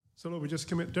So Lord, we just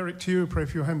commit Derek to you. Pray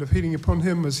for your hand of healing upon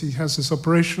him as he has this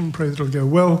operation. Pray that it'll go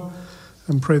well,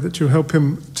 and pray that you'll help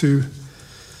him to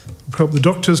help the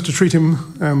doctors to treat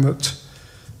him, and that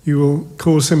you will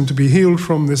cause him to be healed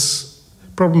from this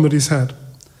problem that he's had.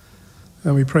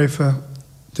 And we pray for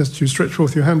just you stretch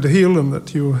forth your hand to heal, and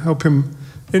that you will help him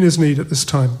in his need at this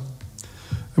time.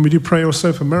 And we do pray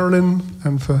also for Marilyn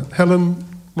and for Helen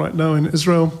right now in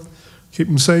Israel. Keep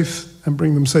them safe and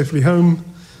bring them safely home.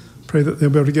 Pray that they'll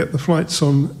be able to get the flights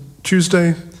on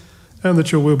Tuesday, and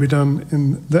that your will be done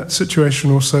in that situation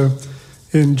also.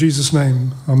 In Jesus'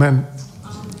 name, amen.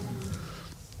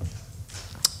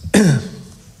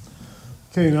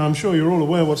 Okay, now I'm sure you're all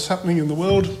aware what's happening in the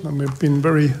world, and we've been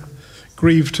very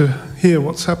grieved to hear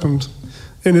what's happened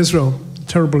in Israel,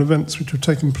 terrible events which have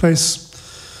taken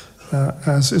place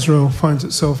as Israel finds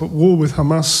itself at war with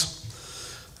Hamas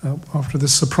after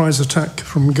this surprise attack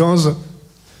from Gaza.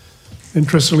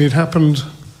 Interestingly, it happened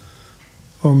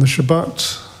on the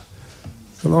Shabbat,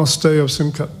 the last day of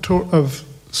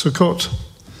Sukkot.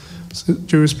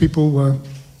 Jewish people were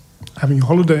having a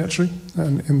holiday, actually,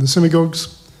 and in the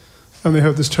synagogues, and they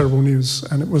heard this terrible news.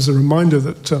 And it was a reminder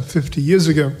that 50 years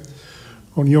ago,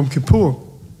 on Yom Kippur,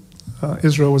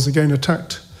 Israel was again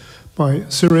attacked by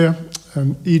Syria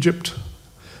and Egypt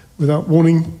without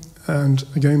warning, and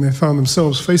again they found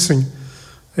themselves facing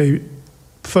a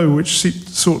foe which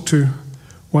sought to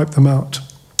wipe them out.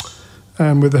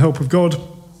 And with the help of God,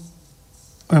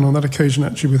 and on that occasion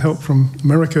actually with help from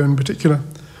America in particular,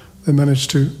 they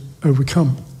managed to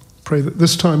overcome. Pray that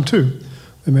this time too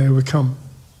they may overcome.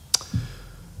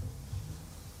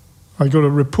 I got a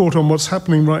report on what's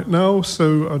happening right now,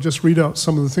 so I'll just read out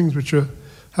some of the things which are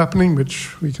happening,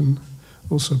 which we can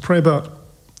also pray about. It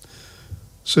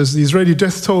says the Israeli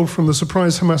death toll from the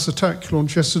surprise Hamas attack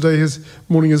launched yesterday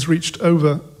morning has reached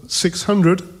over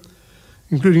 600,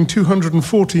 including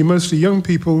 240, mostly young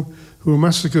people, who were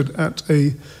massacred at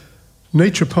a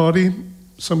nature party,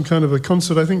 some kind of a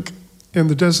concert, I think, in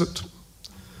the desert.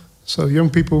 So young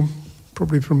people,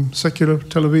 probably from secular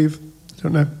Tel Aviv, I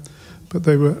don't know, but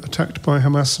they were attacked by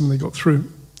Hamas and they got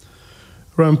through.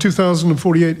 Around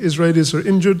 2,048 Israelis are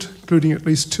injured, including at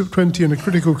least 20 in a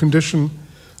critical condition,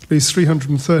 at least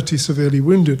 330 severely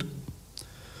wounded.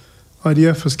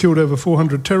 IDF has killed over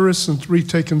 400 terrorists and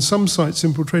retaken some sites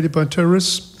infiltrated by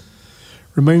terrorists,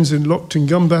 remains locked in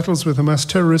gun battles with Hamas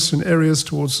terrorists in areas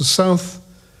towards the south.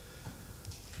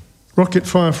 Rocket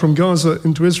fire from Gaza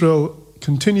into Israel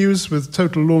continues, with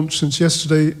total launch since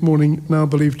yesterday morning now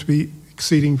believed to be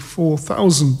exceeding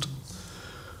 4,000.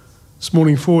 This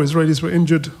morning 4 Israelis were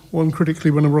injured, one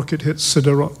critically when a rocket hit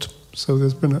Sderot. So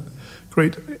there's been a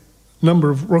great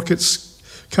number of rockets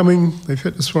coming. They've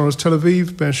hit as far as Tel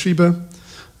Aviv, Beersheba,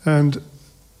 and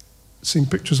seen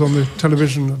pictures on the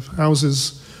television of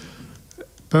houses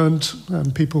burnt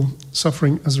and people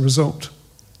suffering as a result.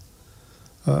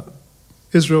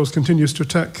 Israel continues to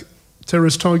attack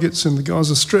terrorist targets in the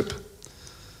Gaza Strip.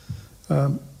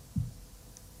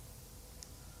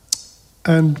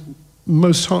 And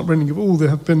most heartrending of all, there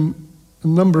have been a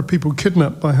number of people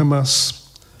kidnapped by Hamas.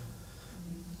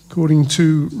 According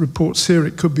to reports here,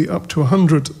 it could be up to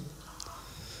 100.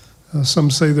 Some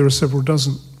say there are several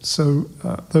dozen. So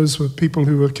those were people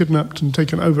who were kidnapped and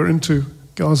taken over into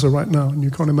Gaza right now, and you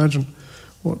can't imagine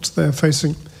what they're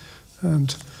facing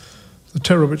and the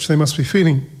terror which they must be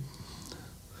feeling.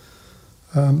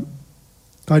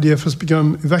 IDF has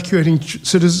begun evacuating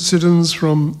citizens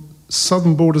from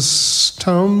southern border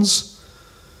towns.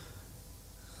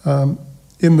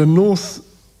 In the north,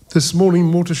 this morning,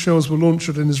 mortar shells were launched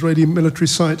at an Israeli military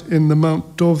site in the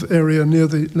Mount Dov area near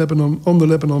the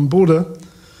Lebanon border.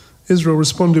 Israel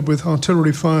responded with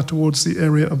artillery fire towards the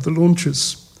area of the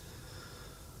launches.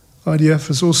 IDF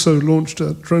has also launched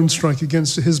a drone strike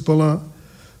against a Hezbollah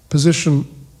position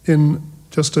in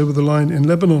just over the line in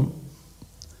Lebanon.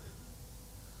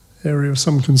 Area of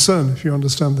some concern, if you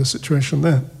understand the situation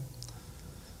there.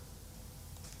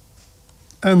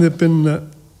 And there have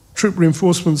been troop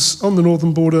reinforcements on the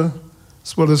northern border,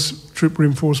 as well as troop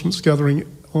reinforcements gathering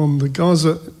on the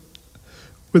Gaza,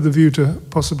 with a view to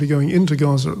possibly going into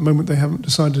Gaza. At the moment, they haven't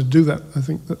decided to do that. I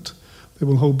think that they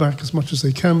will hold back as much as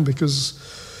they can, because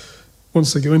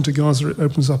once they go into Gaza, it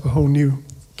opens up a whole new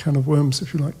can of worms,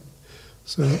 if you like.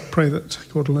 So pray that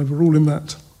God will overrule in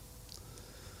that.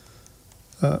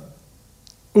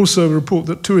 Also a report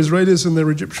that 2 Israelis and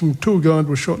their Egyptian tour guide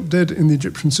were shot dead in the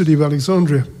Egyptian city of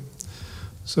Alexandria.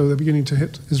 So they're beginning to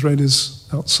hit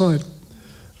Israelis outside.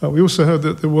 We also heard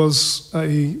that there was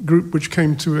a group which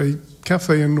came to a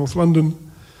cafe in North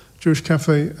London, Jewish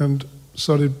cafe, and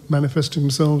started manifesting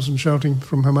themselves and shouting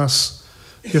from Hamas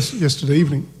yesterday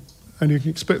evening. And you can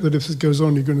expect that if this goes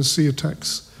on, you're going to see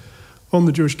attacks on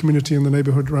the Jewish community in the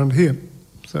neighborhood around here.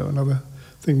 So another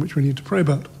thing which we need to pray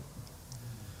about.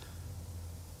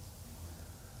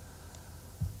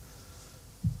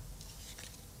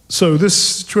 So this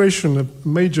situation, a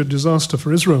major disaster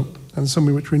for Israel, and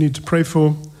something which we need to pray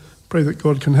for, pray that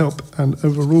God can help and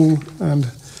overrule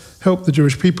and help the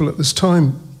Jewish people at this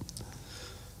time.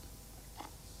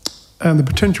 And the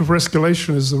potential for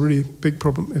escalation is a really big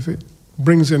problem. If it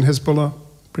brings in Hezbollah,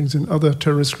 brings in other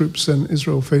terrorist groups, then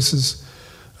Israel faces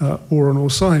war on all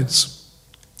sides.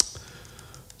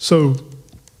 So,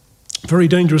 very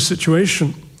dangerous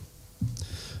situation.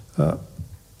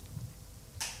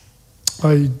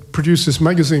 I produced this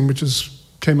magazine which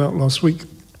came out last week.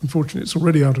 Unfortunately, it's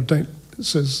already out of date. It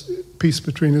says peace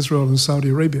between Israel and Saudi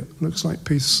Arabia. It looks like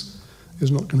peace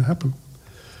is not going to happen.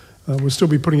 We'll still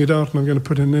be putting it out, and I'm going to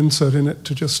put an insert in it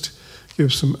to just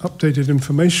give some updated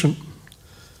information.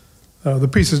 The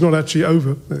peace is not actually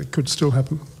over. It could still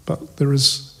happen, but there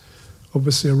is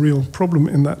obviously a real problem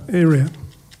in that area.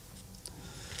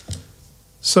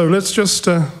 So let's just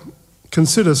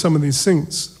consider some of these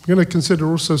things. I'm going to consider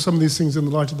also some of these things in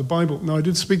the light of the Bible. Now, I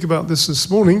did speak about this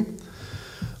morning.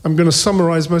 I'm going to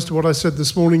summarize most of what I said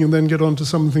this morning and then get on to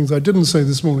some of the things I didn't say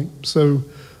this morning. So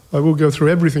I will go through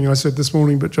everything I said this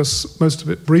morning, but just most of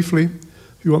it briefly.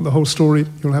 If you want the whole story,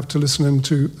 you'll have to listen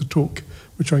into the talk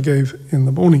which I gave in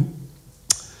the morning.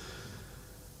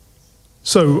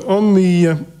 So on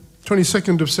the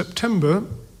 22nd of September,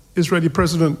 Israeli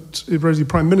Prime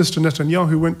Minister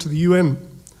Netanyahu went to the UN,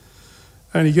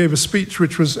 and he gave a speech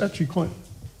which was actually quite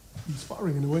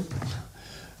inspiring in a way.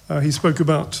 He spoke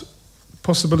about the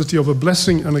possibility of a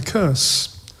blessing and a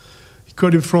curse. He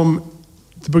quoted from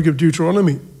the book of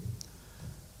Deuteronomy,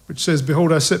 which says,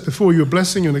 "Behold, I set before you a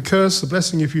blessing and a curse, a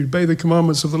blessing if you obey the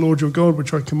commandments of the Lord your God,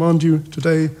 which I command you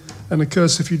today, and a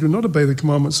curse if you do not obey the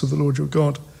commandments of the Lord your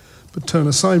God, but turn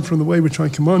aside from the way which I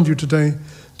command you today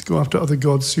to go after other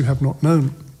gods you have not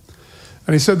known."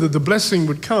 And he said that the blessing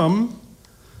would come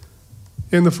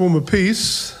in the form of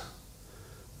peace,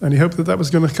 and he hoped that that was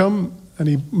going to come. And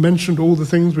he mentioned all the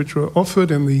things which were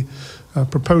offered in the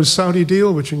proposed Saudi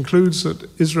deal, which includes that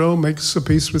Israel makes a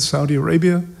peace with Saudi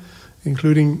Arabia,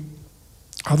 including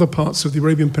other parts of the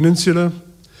Arabian Peninsula,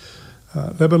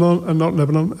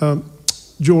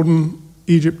 Jordan,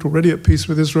 Egypt already at peace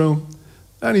with Israel.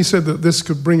 And he said that this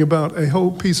could bring about a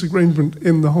whole peace agreement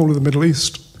in the whole of the Middle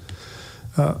East.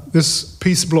 This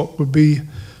peace bloc would be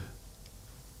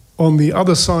on the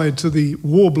other side to the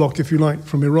war bloc, if you like,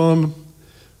 from Iran,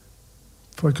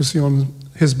 focusing on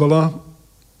Hezbollah,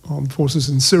 on forces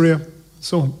in Syria, and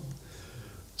so on.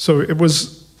 So it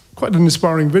was quite an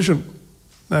inspiring vision,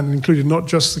 and included not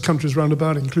just the countries round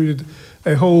about, it included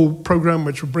a whole program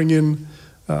which would bring in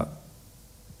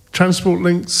transport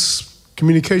links,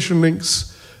 communication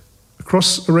links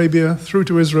across Arabia, through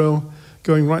to Israel,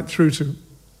 going right through to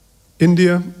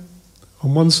India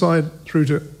on one side, through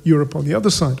to Europe on the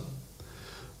other side.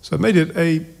 So it made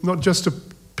it not just a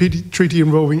treaty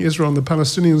involving Israel and the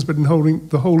Palestinians, but involving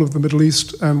the whole of the Middle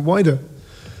East and wider.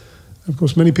 Of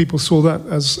course, many people saw that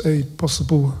as a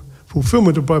possible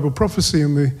fulfillment of Bible prophecy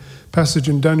in the passage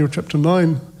in Daniel chapter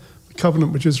 9, the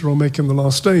covenant which Israel will make in the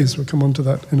last days. We'll come on to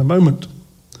that in a moment.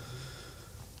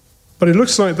 But it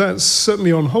looks like that's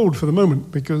certainly on hold for the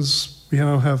moment, because we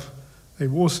now have a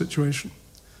war situation.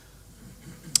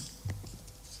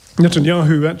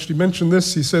 Netanyahu actually mentioned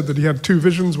this. He said that he had two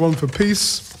visions, one for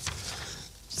peace.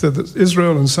 He said that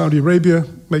Israel and Saudi Arabia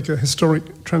make a historic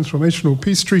transformational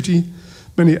peace treaty.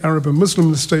 Many Arab and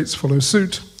Muslim states follow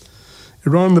suit.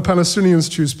 Iran and the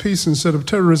Palestinians choose peace instead of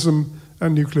terrorism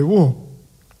and nuclear war.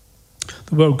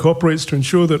 The world cooperates to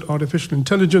ensure that artificial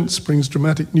intelligence brings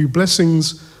dramatic new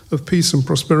blessings of peace and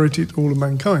prosperity to all of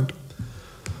mankind.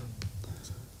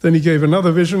 Then he gave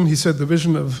another vision. He said the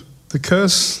vision of the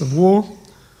curse of war. He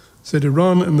said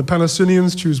Iran and the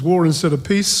Palestinians choose war instead of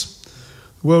peace.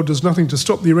 The world does nothing to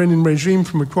stop the Iranian regime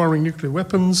from acquiring nuclear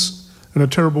weapons, and a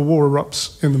terrible war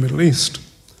erupts in the Middle East.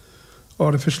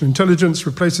 Artificial intelligence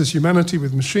replaces humanity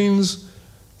with machines,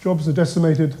 jobs are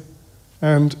decimated,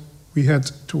 and we head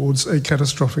towards a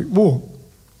catastrophic war.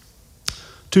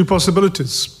 Two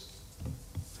possibilities.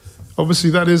 Obviously,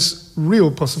 that is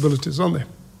real possibilities, aren't they?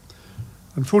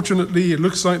 Unfortunately, it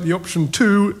looks like the option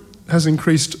 2 has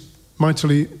increased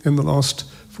mightily in the last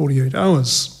 48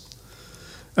 hours.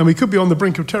 And we could be on the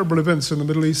brink of terrible events in the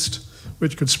Middle East,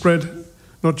 which could spread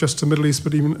not just to the Middle East,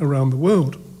 but even around the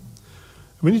world. And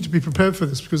we need to be prepared for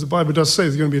this, because the Bible does say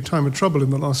there's going to be a time of trouble in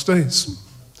the last days.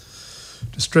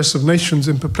 Distress of nations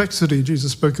in perplexity,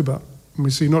 Jesus spoke about. And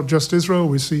we see not just Israel,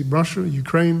 we see Russia,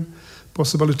 Ukraine,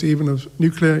 possibility even of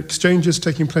nuclear exchanges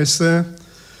taking place there.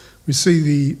 We see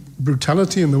the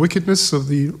brutality and the wickedness of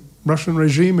the Russian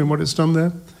regime and what it's done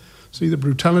there. See the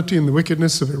brutality and the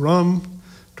wickedness of Iran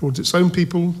towards its own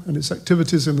people and its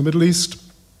activities in the Middle East.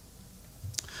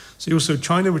 See also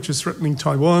China, which is threatening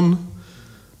Taiwan,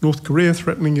 North Korea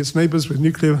threatening its neighbors with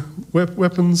nuclear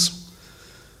weapons.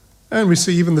 And we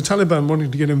see even the Taliban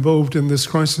wanting to get involved in this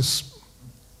crisis.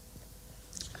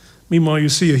 Meanwhile, you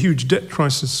see a huge debt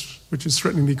crisis, which is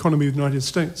threatening the economy of the United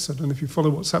States. I don't know if you follow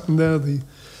what's happened there, the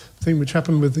thing which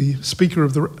happened with the Speaker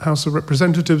of the House of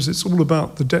Representatives. It's all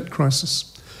about the debt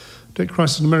crisis. Debt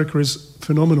crisis in America is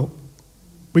phenomenal.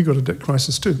 We got a debt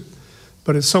crisis too,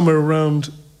 but it's somewhere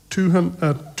around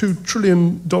 $2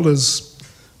 trillion,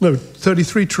 no,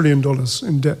 $33 trillion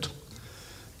in debt,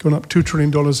 gone up $2 trillion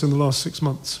in the last 6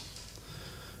 months.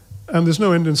 And there's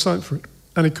no end in sight for it.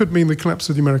 And it could mean the collapse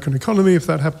of the American economy. If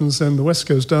that happens, then the West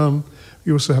goes down.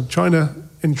 You also have China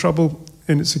in trouble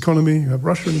in its economy. You have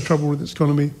Russia in trouble with its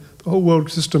economy. The whole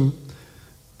world system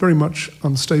very much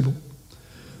unstable.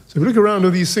 So if you look around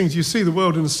at these things, you see the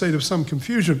world in a state of some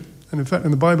confusion. And in fact,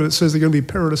 in the Bible, it says there are going to be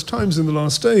perilous times in the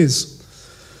last days.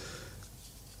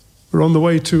 We're on the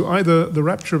way to either the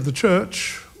rapture of the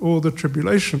church or the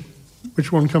tribulation.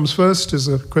 Which one comes first is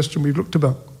a question we've looked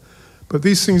about. But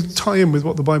these things tie in with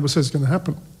what the Bible says is going to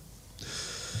happen.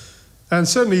 And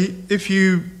certainly, if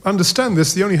you understand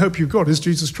this, the only hope you've got is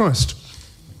Jesus Christ,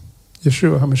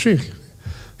 Yeshua HaMashiach.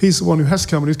 He's the one who has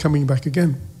come and is coming back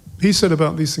again. He said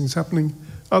about these things happening.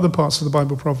 Other parts of the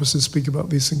Bible prophecies speak about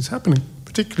these things happening,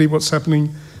 particularly what's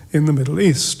happening in the Middle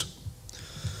East.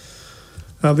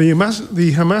 Now, the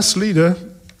Hamas leader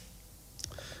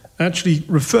actually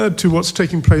referred to what's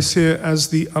taking place here as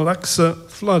the Al-Aqsa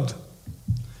flood.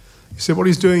 He said what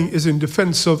he's doing is in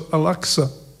defense of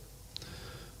Al-Aqsa.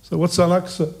 So what's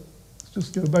Al-Aqsa? Let's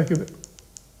just go back a bit.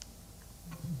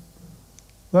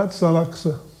 That's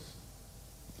Al-Aqsa,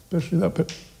 especially that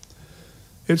bit.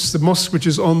 It's the mosque which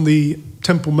is on the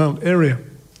Temple Mount area.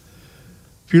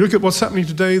 If you look at what's happening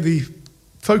today, the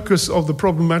focus of the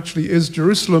problem actually is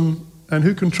Jerusalem, and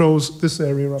who controls this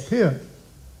area up here?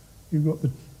 You've got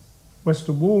the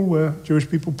Western Wall where Jewish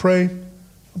people pray.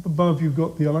 Up above you've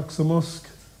got the Al-Aqsa Mosque,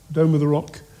 Dome of the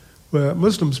Rock, where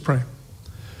Muslims pray.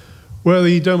 Where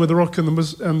the Dome of the Rock and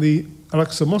the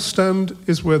Al-Aqsa Mosque stand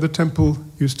is where the temple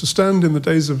used to stand in the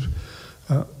days of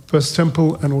First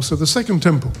Temple and also the Second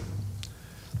Temple.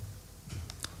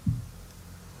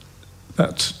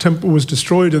 That temple was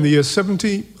destroyed in the year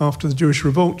 70 after the Jewish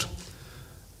revolt,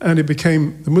 and it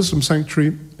became the Muslim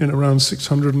sanctuary in around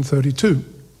 632.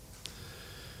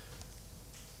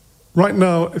 Right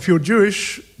now, if you're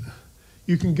Jewish,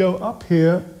 you can go up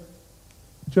here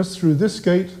just through this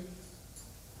gate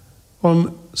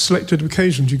on selected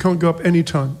occasions. You can't go up any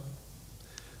time.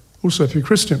 Also, if you're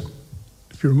Christian,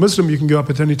 if you're a Muslim, you can go up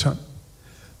at any time.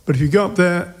 But if you go up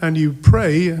there and you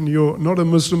pray and you're not a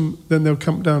Muslim, then they'll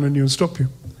come down on you and stop you.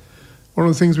 One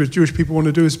of the things which Jewish people want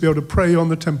to do is be able to pray on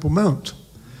the Temple Mount.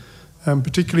 And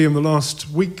particularly in the last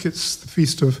week, it's the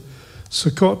Feast of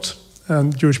Sukkot,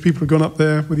 and Jewish people have gone up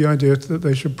there with the idea that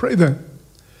they should pray there.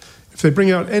 If they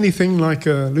bring out anything like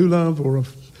a lulav or a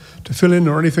tefillin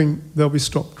or anything, they'll be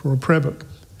stopped, or a prayer book.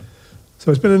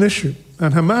 So it's been an issue.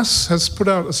 And Hamas has put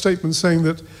out a statement saying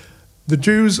that the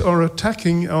Jews are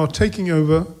taking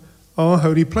over our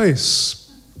holy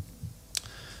place.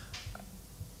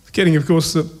 Forgetting, of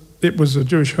course, that it was a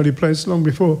Jewish holy place long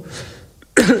before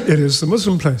it is the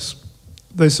Muslim place.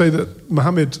 They say that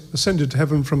Muhammad ascended to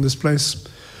heaven from this place,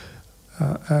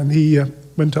 and he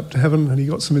went up to heaven and he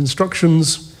got some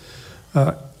instructions.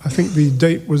 I think the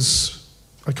date was,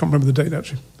 I can't remember the date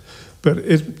actually, but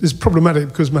it is problematic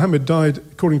because Muhammad died,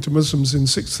 according to Muslims, in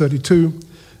 632,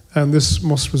 and this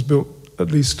mosque was built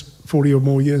at least 40 or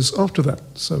more years after that.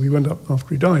 So he went up after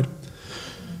he died,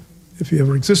 if he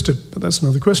ever existed, but that's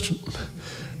another question.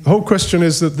 The whole question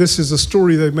is that this is a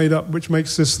story they've made up which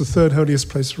makes this the third holiest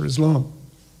place for Islam,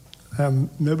 and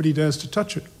nobody dares to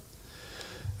touch it.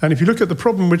 And if you look at the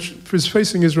problem which is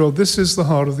facing Israel, this is the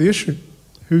heart of the issue.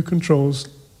 Who controls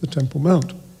the Temple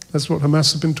Mount? That's what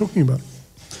Hamas have been talking about.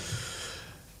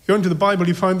 Go into the Bible,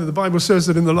 you find that the Bible says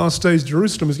that in the last days,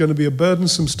 Jerusalem is going to be a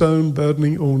burdensome stone,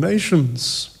 burdening all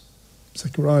nations.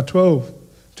 Zechariah 12,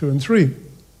 2 and 3.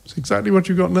 It's exactly what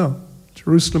you've got now.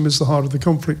 Jerusalem is the heart of the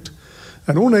conflict,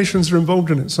 and all nations are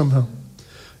involved in it somehow.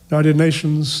 United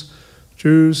Nations,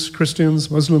 Jews,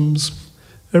 Christians, Muslims,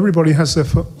 everybody has their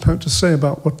part to say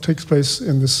about what takes place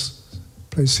in this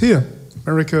place here.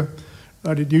 America,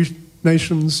 United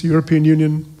Nations, European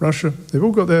Union, Russia, they've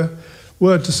all got their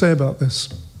word to say about this.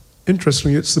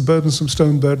 Interestingly, it's the burdensome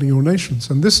stone burdening all nations.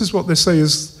 And this is what they say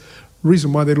is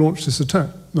reason why they launched this attack.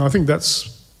 Now, I think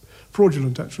that's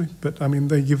fraudulent, actually, but I mean,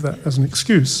 they give that as an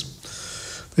excuse.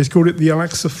 They called it the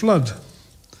Al-Aqsa flood.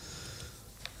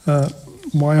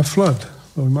 Why a flood?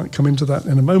 Well, we might come into that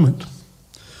in a moment.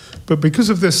 But because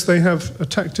of this, they have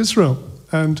attacked Israel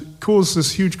and caused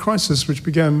this huge crisis which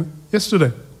began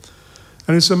yesterday.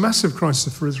 And it's a massive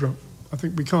crisis for Israel. I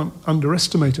think we can't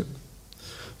underestimate it.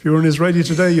 If you're an Israeli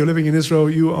today, you're living in Israel,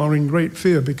 you are in great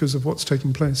fear because of what's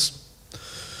taken place.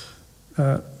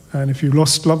 And if you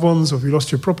lost loved ones or if you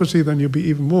lost your property, then you'll be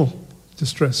even more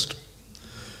distressed.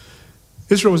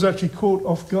 Israel was actually caught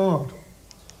off guard.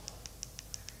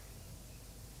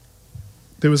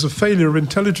 There was a failure of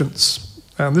intelligence.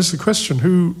 And this is the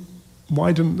question,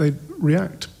 why didn't they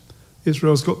react?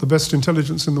 Israel's got the best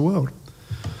intelligence in the world.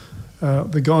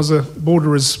 The Gaza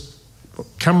border has got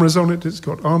cameras on it, it's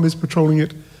got armies patrolling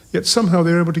it, yet somehow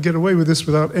they're able to get away with this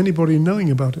without anybody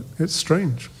knowing about it. It's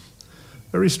strange,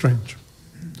 very strange.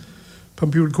 Some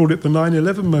people would call it the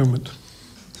 9/11 moment.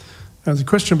 And the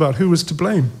question about who was to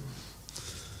blame.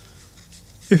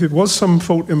 If it was some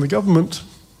fault in the government,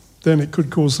 then it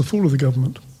could cause the fall of the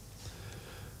government.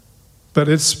 But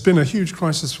it's been a huge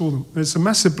crisis for them. It's a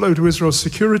massive blow to Israel's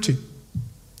security.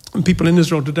 And people in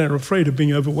Israel today are afraid of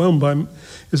being overwhelmed by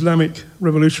Islamic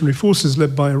revolutionary forces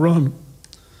led by Iran.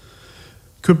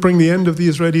 Could bring the end of the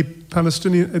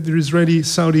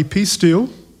Israeli-Saudi peace deal,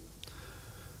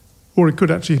 or it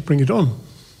could actually bring it on.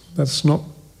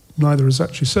 Neither is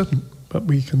actually certain, but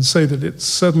we can say that it's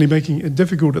certainly making it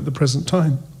difficult at the present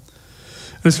time.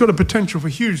 And it's got a potential for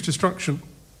huge destruction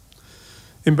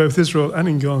in both Israel and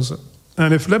in Gaza.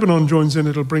 And if Lebanon joins in,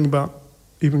 it'll bring about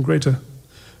even greater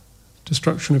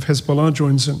destruction if Hezbollah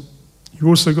joins in. You've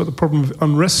also got the problem of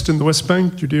unrest in the West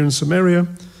Bank, Judea and Samaria,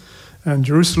 and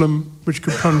Jerusalem, which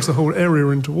could plunge the whole area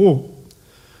into war.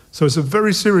 So it's a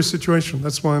very serious situation.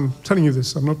 That's why I'm telling you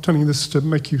this. I'm not telling you this to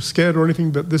make you scared or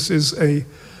anything, but this is a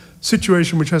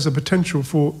situation which has a potential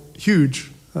for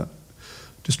huge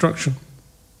destruction.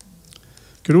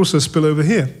 Could also spill over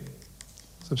here.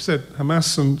 As I've said,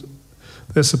 Hamas and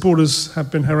their supporters have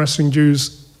been harassing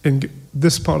Jews in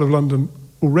this part of London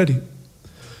already.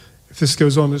 If this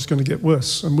goes on, it's going to get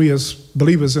worse. And we as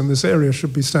believers in this area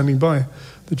should be standing by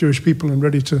the Jewish people and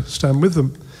ready to stand with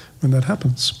them when that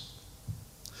happens.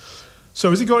 So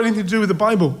has it got anything to do with the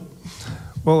Bible?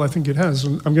 Well, I think it has.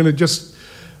 And I'm going to just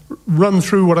run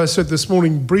through what I said this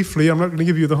morning briefly. I'm not going to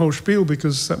give you the whole spiel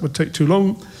because that would take too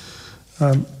long.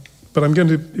 But I'm going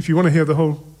to, if you want to hear the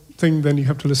whole thing, then you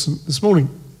have to listen this morning.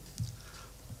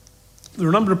 There are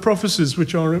a number of prophecies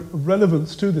which are of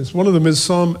relevance to this. One of them is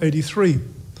Psalm 83.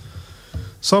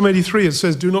 Psalm 83, it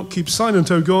says, "Do not keep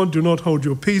silent, O God, do not hold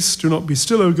your peace, do not be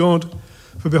still, O God,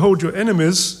 for behold your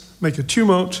enemies make a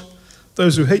tumult.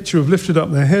 Those who hate you have lifted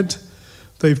up their head.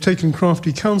 They've taken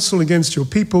crafty counsel against your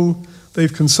people.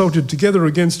 They've consulted together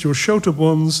against your sheltered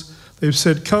ones. They've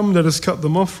said, come, let us cut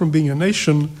them off from being a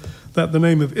nation, that the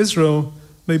name of Israel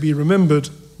may be remembered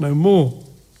no more."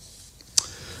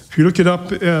 If you look it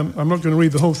up, I'm not going to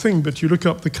read the whole thing, but you look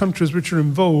up the countries which are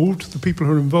involved, the people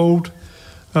who are involved.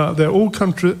 They're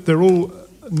all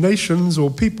nations or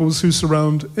peoples who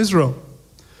surround Israel.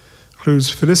 It includes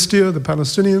Philistia, the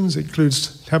Palestinians. It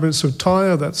includes inhabitants of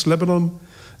Tyre, that's Lebanon.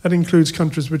 That includes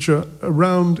countries which are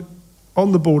around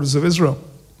on the borders of Israel.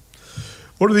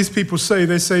 What do these people say?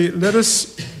 They say, let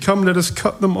us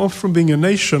cut them off from being a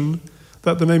nation,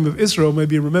 that the name of Israel may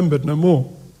be remembered no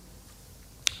more.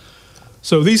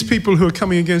 So these people who are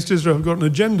coming against Israel have got an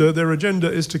agenda. Their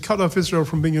agenda is to cut off Israel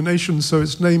from being a nation so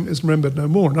its name is remembered no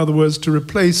more. In other words, to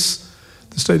replace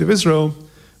the state of Israel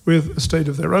with a state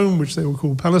of their own, which they will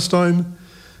call Palestine.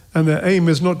 And their aim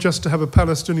is not just to have a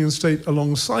Palestinian state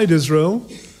alongside Israel,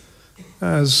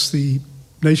 as the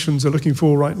nations are looking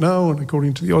for right now, and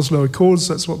according to the Oslo Accords,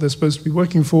 that's what they're supposed to be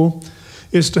working for,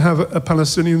 is to have a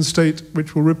Palestinian state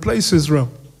which will replace Israel.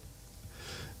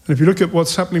 And if you look at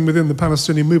what's happening within the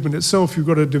Palestinian movement itself, you've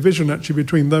got a division actually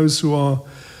between those who are,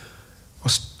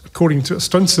 according to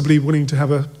ostensibly, willing to have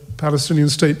a Palestinian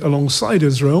state alongside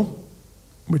Israel,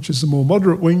 which is the more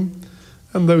moderate wing,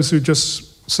 and those who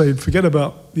just say, forget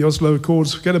about the Oslo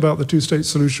Accords, forget about the two-state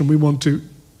solution, we want to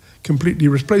completely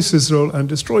replace Israel and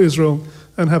destroy Israel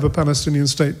and have a Palestinian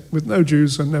state with no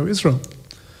Jews and no Israel.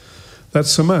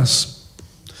 That's Hamas.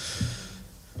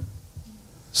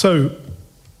 So,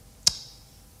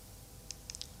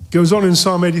 goes on in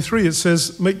Psalm 83, it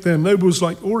says, make their nobles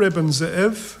like Oreb and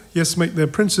Ze'ev, yes, make their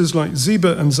princes like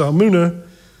Zebah and Zalmunna,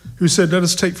 who said, let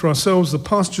us take for ourselves the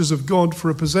pastures of God for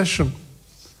a possession.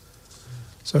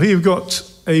 So here you've got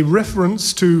a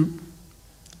reference to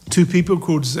two people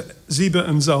called Zebah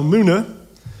and Zalmunna.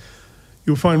 You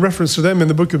You'll find reference to them in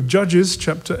the book of Judges,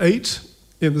 chapter 8,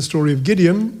 in the story of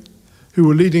Gideon, who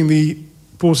were leading the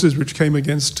forces which came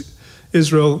against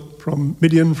Israel from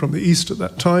Midian, from the east at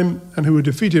that time, and who were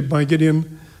defeated by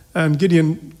Gideon. And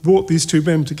Gideon brought these two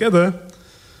men together,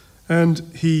 and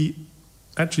he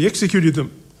actually executed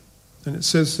them. And it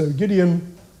says, so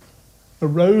Gideon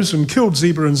arose and killed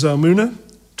Zebah and Zalmunna,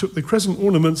 took the crescent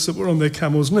ornaments that were on their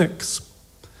camels' necks.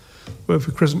 The word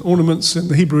for crescent ornaments in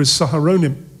the Hebrew is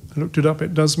saharonim. I looked it up,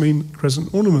 it does mean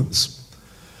crescent ornaments.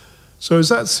 So is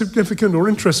that significant or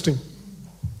interesting?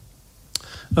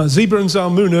 Zebah and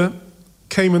Zalmunna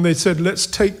came and they said, let's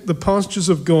take the pastures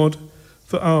of God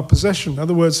for our possession. In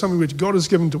other words, something which God has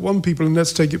given to one people, and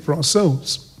let's take it for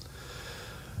ourselves.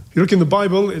 If you look in the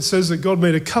Bible, it says that God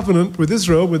made a covenant with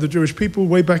Israel, with the Jewish people,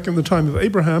 way back in the time of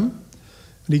Abraham,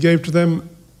 and he gave to them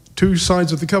two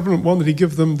sides of the covenant. One, that he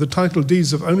gave them the title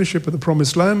deeds of ownership of the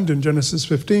promised land in Genesis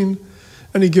 15,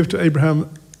 and he gave to Abraham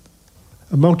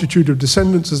a multitude of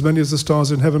descendants, as many as the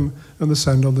stars in heaven and the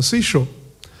sand on the seashore,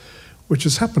 which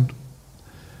has happened.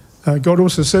 God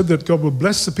also said that God would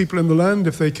bless the people in the land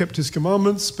if they kept his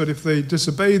commandments, but if they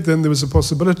disobeyed, then there was a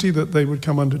possibility that they would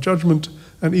come under judgment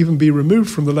and even be removed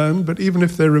from the land. But even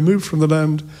if they're removed from the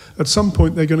land, at some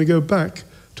point they're going to go back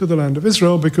to the land of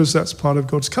Israel, because that's part of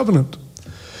God's covenant.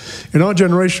 In our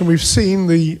generation, we've seen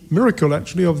the miracle,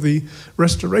 actually, of the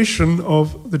restoration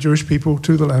of the Jewish people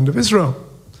to the land of Israel.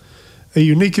 A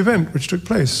unique event which took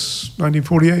place,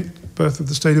 1948, birth of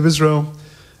the State of Israel,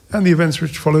 and the events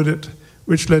which followed it,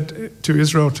 which led to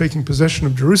Israel taking possession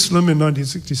of Jerusalem in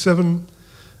 1967,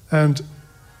 and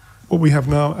what we have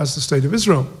now as the State of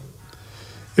Israel.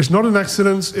 It's not an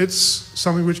accident, it's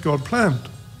something which God planned,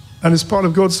 and it's part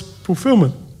of God's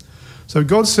fulfillment. So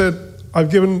God said, I've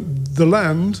given the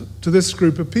land to this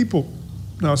group of people.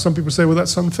 Now, some people say, well,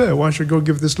 that's unfair. Why should God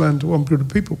give this land to one group of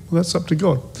people? Well, that's up to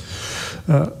God.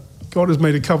 God has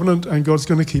made a covenant, and God's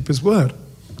going to keep his word.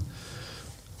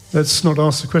 Let's not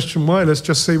ask the question why. Let's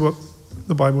just say what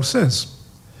the Bible says.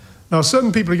 Now,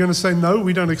 certain people are going to say, no,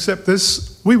 we don't accept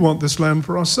this. We want this land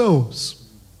for ourselves.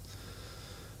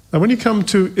 Now, when you come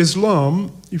to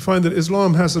Islam, you find that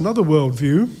Islam has another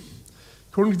worldview.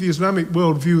 According to the Islamic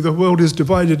worldview, the world is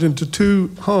divided into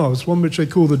two halves, one which they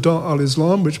call the Dar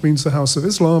al-Islam, which means the house of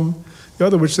Islam, the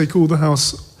other which they call the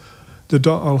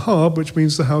Dar al-Harb, which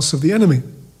means the house of the enemy.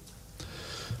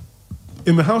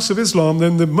 In the house of Islam,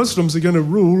 then the Muslims are going to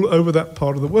rule over that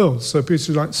part of the world. So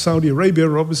places like Saudi Arabia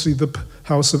are obviously the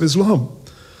house of Islam.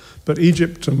 But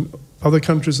Egypt and other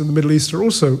countries in the Middle East are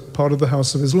also part of the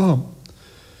house of Islam.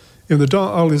 In the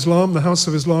Dar al-Islam, the house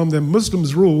of Islam, then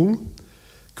Muslims rule.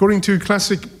 According to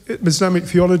classic Islamic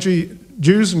theology,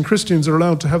 Jews and Christians are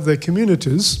allowed to have their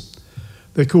communities.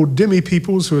 They're called dhimmi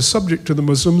peoples who are subject to the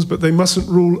Muslims, but they mustn't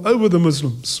rule over the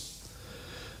Muslims.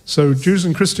 So Jews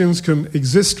and Christians can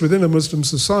exist within a Muslim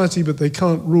society, but they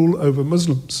can't rule over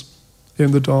Muslims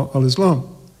in the Dar al-Islam.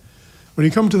 When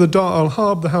you come to the Dar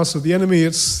al-Harb, the house of the enemy,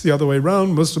 it's the other way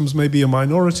around. Muslims may be a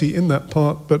minority in that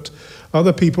part, but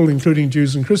other people, including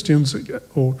Jews and Christians,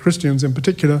 or Christians in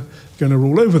particular, are going to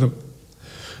rule over them.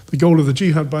 The goal of the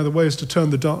jihad, by the way, is to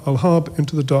turn the Dar al-Harb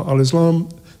into the Dar al-Islam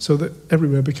so that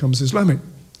everywhere becomes Islamic.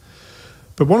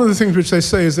 But one of the things which they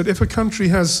say is that if a country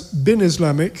has been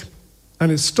Islamic and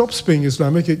it stops being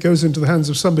Islamic, it goes into the hands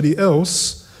of somebody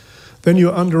else, then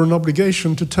you're under an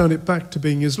obligation to turn it back to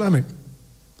being Islamic.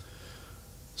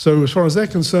 So as far as they're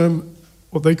concerned,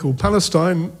 what they call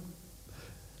Palestine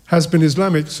has been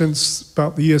Islamic since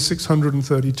about the year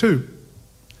 632,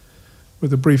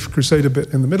 with a brief Crusader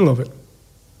bit in the middle of it.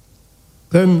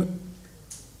 Then,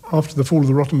 after the fall of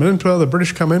the Ottoman Empire, the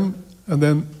British come in, and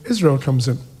then Israel comes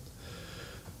in.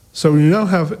 So you now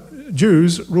have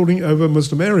Jews ruling over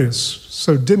Muslim areas.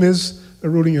 So dhimmis are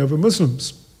ruling over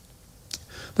Muslims.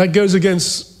 That goes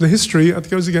against the history, it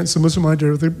goes against the Muslim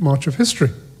idea of the march of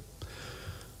history.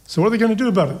 So what are they going to do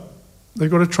about it?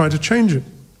 They've got to try to change it.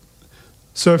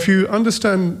 So if you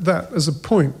understand that as a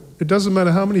point, it doesn't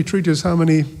matter how many treaties, how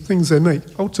many things they make.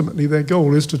 Ultimately, their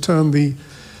goal is to turn the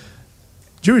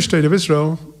Jewish state of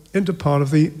Israel into part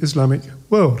of the Islamic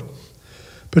world,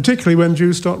 particularly when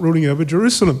Jews start ruling over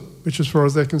Jerusalem, which as far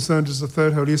as they're concerned is the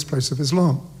third holiest place of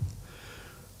Islam.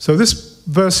 So this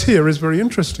verse here is very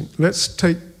interesting. Let's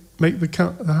take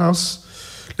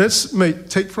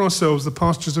for ourselves the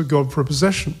pastures of God for a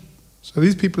possession. So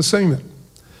these people are saying that.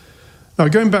 Now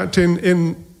going back to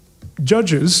in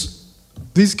Judges,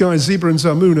 these guys, Zebah and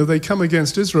Zalmunna, they come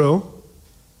against Israel.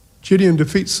 Gideon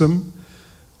defeats them.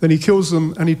 Then he kills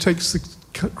them and he takes the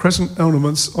crescent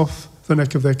ornaments off the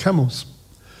neck of their camels.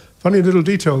 Funny little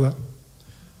detail that.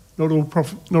 Not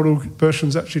all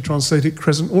versions actually translate it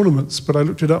crescent ornaments, but I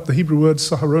looked it up. The Hebrew word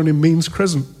saharonim means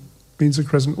crescent, means a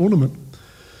crescent ornament.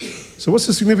 So what's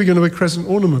the significance of a crescent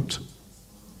ornament?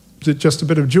 Is it just a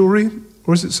bit of jewelry,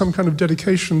 or is it some kind of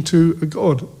dedication to a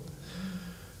god?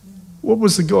 What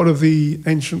was the god of the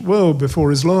ancient world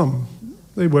before Islam?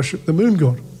 They worshipped the moon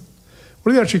god.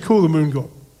 What do they actually call the moon god?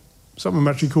 Some of them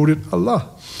actually called it Allah.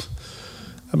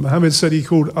 And Muhammad said he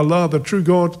called Allah the true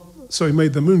God, so he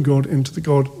made the moon god into the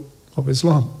god of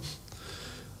Islam.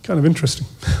 Kind of interesting.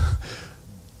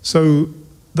 So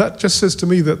that just says to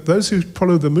me that those who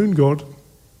follow the moon god,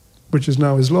 which is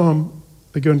now Islam,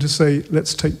 are going to say,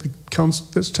 let's take the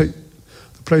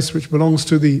place which belongs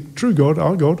to the true God,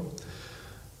 our God,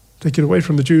 take it away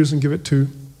from the Jews and give it to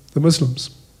the Muslims.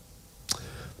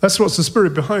 That's what's the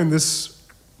spirit behind this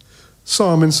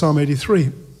psalm in Psalm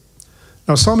 83.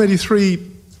 Now, Psalm 83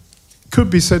 could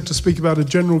be said to speak about a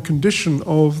general condition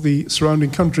of the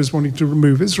surrounding countries wanting to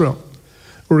remove Israel.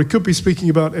 Or it could be speaking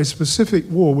about a specific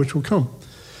war which will come.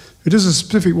 If it is a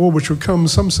specific war which will come,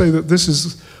 some say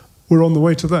that we're on the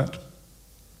way to that.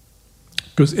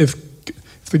 Because if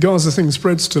the Gaza thing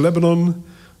spreads to Lebanon,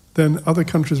 then other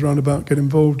countries around about get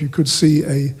involved. You could see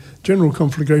a general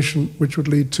conflagration which would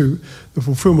lead to the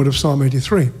fulfillment of Psalm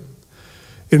 83.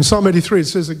 In Psalm 83 it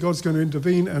says that God's going to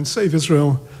intervene and save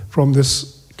Israel from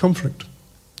this conflict.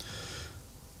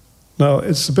 Now,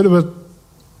 it's a bit of a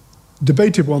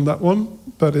debated one, that one,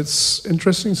 but it's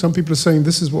interesting. Some people are saying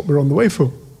this is what we're on the way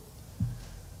for.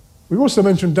 We also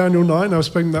mentioned Daniel 9. I've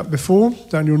spoken that before.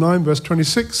 Daniel 9, verse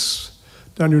 26.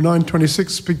 Daniel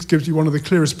 9:26 gives you one of the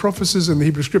clearest prophecies in the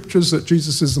Hebrew Scriptures that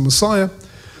Jesus is the Messiah.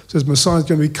 It says Messiah is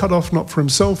going to be cut off, not for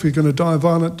himself. He's going to die a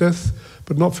violent death,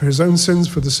 but not for his own sins,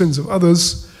 for the sins of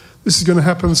others. This is going to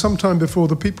happen sometime before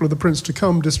the people of the prince to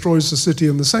come destroys the city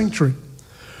and the sanctuary.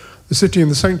 The city and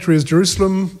the sanctuary is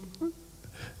Jerusalem,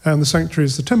 and the sanctuary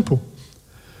is the temple.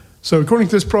 So according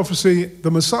to this prophecy,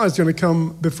 the Messiah is going to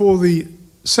come before the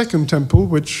second temple,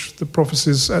 which the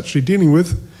prophecy is actually dealing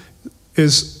with,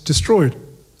 is destroyed.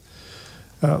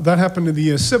 That happened in the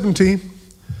year 70.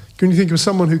 Can you think of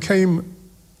someone who came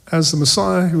as the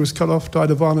Messiah, who was cut off,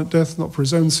 died a violent death, not for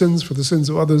his own sins, for the sins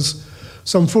of others,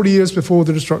 some 40 years before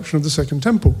the destruction of the second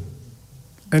temple?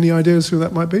 Any ideas who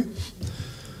that might be?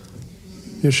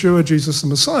 Yeshua, Jesus the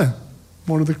Messiah.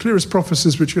 One of the clearest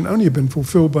prophecies which can only have been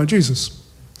fulfilled by Jesus.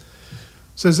 It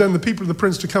says then the people of the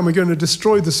prince to come are going to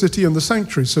destroy the city and the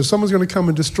sanctuary. So someone's going to come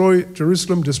and destroy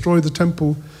Jerusalem, destroy the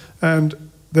temple, and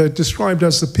they're described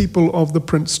as the people of the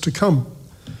prince to come.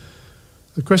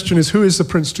 The question is, who is the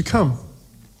prince to come?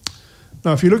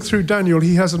 Now, if you look through Daniel,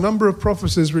 he has a number of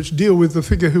prophecies which deal with the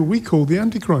figure who we call the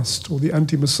Antichrist, or the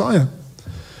anti-Messiah.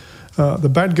 The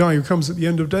bad guy who comes at the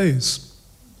end of days,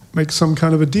 makes some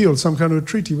kind of a deal, some kind of a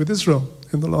treaty with Israel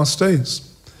in the last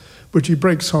days, which he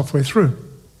breaks halfway through.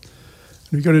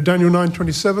 And we go to Daniel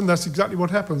 9:27, that's exactly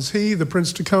what happens. He, the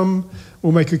prince to come,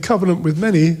 will make a covenant with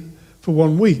many for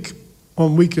 1 week.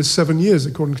 1 week is 7 years,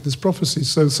 according to this prophecy.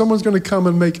 So someone's going to come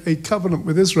and make a covenant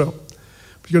with Israel.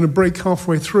 He's going to break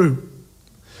halfway through.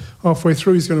 Halfway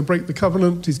through, he's going to break the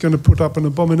covenant. He's going to put up an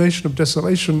abomination of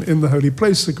desolation in the holy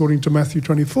place, according to Matthew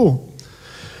 24.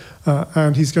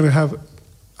 And he's going to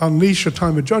unleash a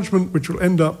time of judgment, which will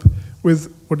end up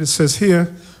with what it says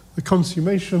here, the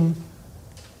consummation,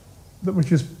 that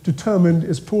which is determined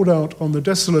is poured out on the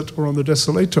desolate or on the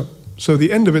desolator. So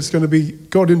the end of it's going to be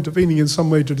God intervening in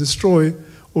some way to destroy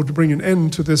or to bring an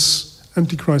end to this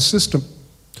Antichrist system.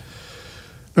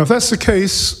 Now, if that's the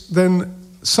case, then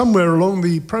somewhere along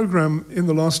the program in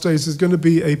the last days is going to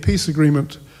be a peace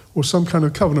agreement or some kind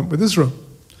of covenant with Israel.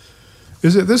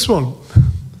 Is it this one?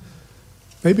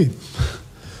 Maybe.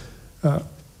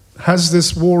 Has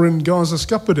this war in Gaza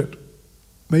scuppered it?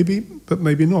 Maybe, but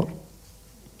maybe not.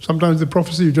 Sometimes the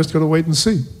prophecy, you've just got to wait and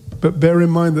see. But bear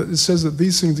in mind that it says that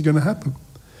these things are going to happen.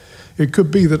 It could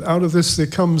be that out of this there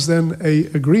comes then an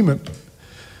agreement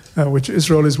which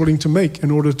Israel is willing to make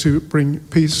in order to bring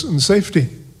peace and safety.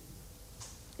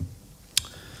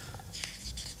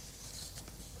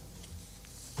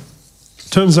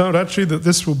 Turns out actually that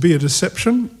this will be a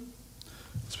deception.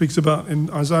 It speaks about in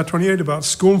Isaiah 28 about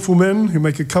scornful men who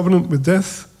make a covenant with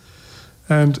death,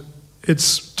 and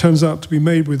it turns out to be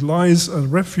made with lies as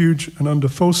refuge, and under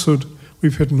falsehood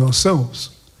we've hidden ourselves.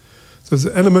 So there's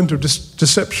an element of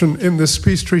deception in this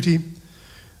peace treaty,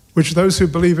 which those who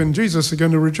believe in Jesus are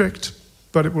going to reject,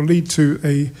 but it will lead to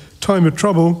a time of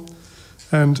trouble,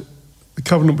 and the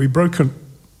covenant will be broken,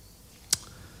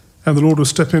 and the Lord will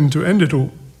step in to end it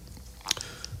all.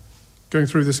 Going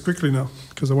through this quickly now,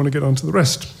 because I want to get on to the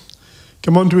rest.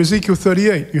 Come on to Ezekiel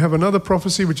 38. You have another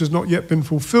prophecy which has not yet been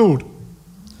fulfilled.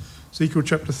 Ezekiel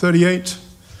chapter 38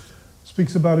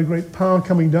 speaks about a great power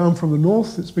coming down from the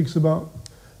north. It speaks about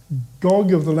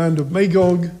Gog of the land of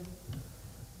Magog,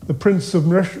 the prince of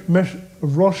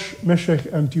Rosh, Meshech,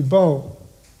 and Tubal.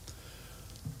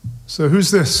 So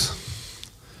who's this?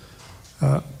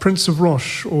 Prince of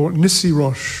Rosh, or Nissi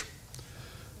Rosh,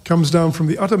 comes down from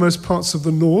the uttermost parts of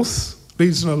the north,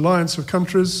 leads an alliance of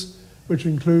countries which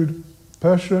include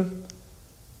Persia,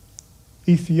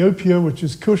 Ethiopia, which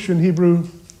is Cush in Hebrew,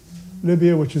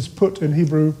 Libya, which is Put in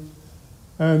Hebrew,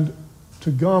 and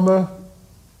Togarmah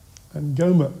and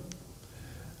Gomer.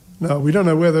 Now, we don't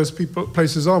know where those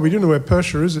places are. We do know where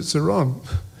Persia is. It's Iran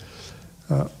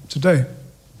today.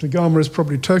 Togarmah is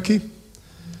probably Turkey.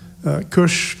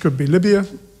 Cush could be Libya.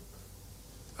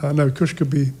 Cush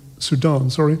could be Sudan,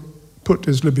 sorry. Put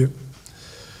is Libya.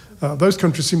 Those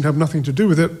countries seem to have nothing to do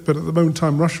with it, but at the moment in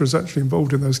time, Russia is actually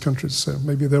involved in those countries, so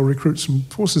maybe they'll recruit some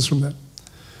forces from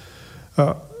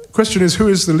there. Question is, who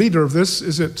is the leader of this?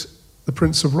 Is it the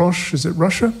Prince of Rosh? Is it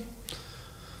Russia?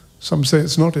 Some say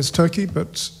it's not, it's Turkey,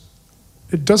 but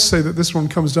it does say that this one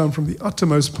comes down from the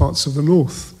uttermost parts of the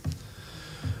north.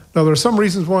 Now, there are some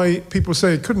reasons why people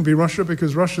say it couldn't be Russia,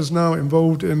 because Russia's now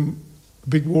involved in a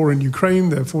big war in Ukraine.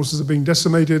 Their forces are being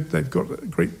decimated. They've got a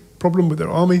great problem with their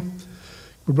army.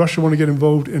 Would Russia want to get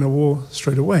involved in a war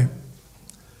straight away?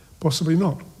 Possibly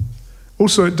not.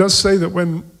 Also, it does say that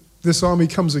when this army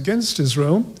comes against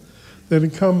Israel, they'll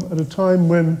come at a time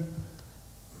when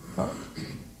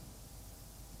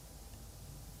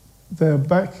they're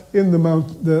back in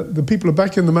the people are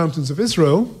back in the mountains of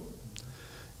Israel.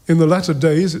 In the latter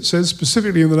days, it says,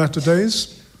 specifically in the latter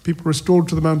days, people restored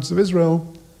to the mountains of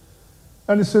Israel,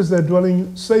 and it says they're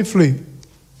dwelling safely.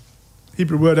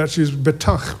 Hebrew word actually is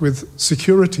betach, with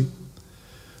security.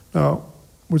 Now,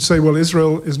 would say, well,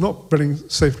 Israel is not dwelling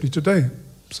safely today,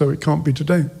 so it can't be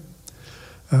today.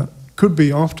 Could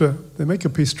be after they make a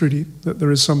peace treaty that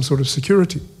there is some sort of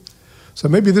security. So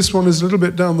maybe this one is a little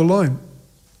bit down the line.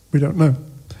 We don't know.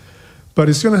 But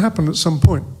it's going to happen at some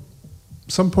point.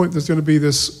 At some point there's going to be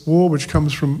this war which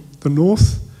comes from the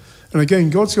north. And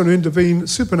again, God's going to intervene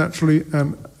supernaturally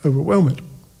and overwhelm it.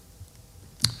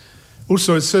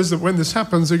 Also, it says that when this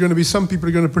happens, there are going to be some people who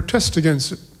are going to protest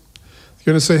against it. They're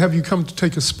going to say, have you come to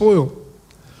take a spoil?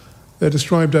 They're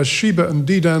described as Sheba and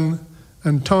Dedan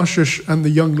and Tarshish and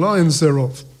the young lions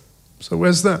thereof. So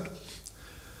where's that?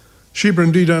 Sheba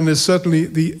and Dedan is certainly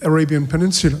the Arabian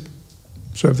Peninsula.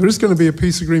 So if there is going to be a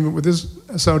peace agreement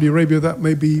with Saudi Arabia, that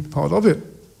may be part of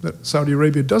it, that Saudi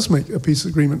Arabia does make a peace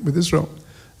agreement with Israel.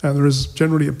 And there is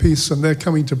generally a peace, and they're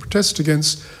coming to protest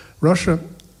against Russia,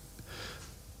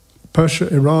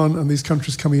 Persia, Iran, and these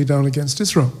countries coming down against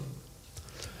Israel.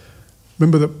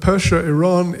 Remember that Persia,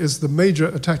 Iran is the major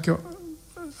attack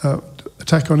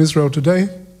on Israel today,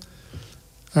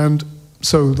 and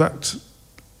so that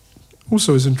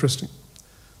also is interesting.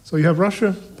 So you have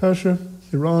Russia, Persia,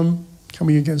 Iran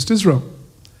coming against Israel.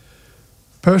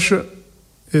 Persia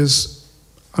is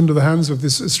under the hands of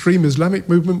this extreme Islamic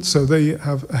movement, so they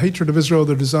have a hatred of Israel,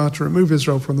 the desire to remove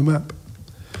Israel from the map.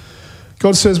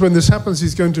 God says when this happens,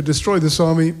 he's going to destroy this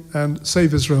army and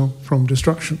save Israel from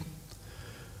destruction.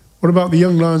 What about the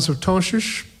young lions of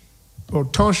Tarshish? Well,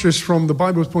 Tarshish, from the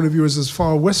Bible's point of view, is as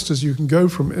far west as you can go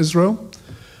from Israel.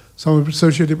 Some are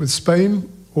associated with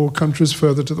Spain or countries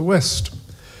further to the west.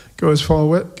 Go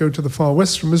to the far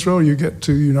west from Israel, you get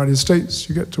to the United States,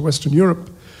 you get to Western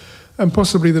Europe, and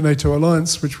possibly the NATO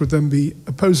alliance, which would then be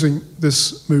opposing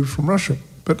this move from Russia,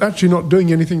 but actually not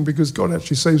doing anything because God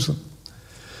actually saves them.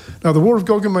 Now, the war of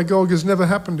Gog and Magog has never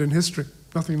happened in history.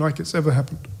 Nothing like it's ever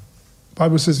happened. The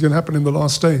Bible says it's going to happen in the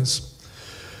last days.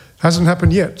 Hasn't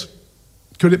happened yet.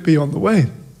 Could it be on the way?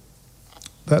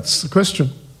 That's the question.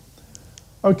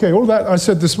 Okay, all that I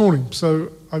said this morning,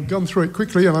 so I've gone through it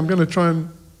quickly, and I'm going to try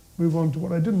and move on to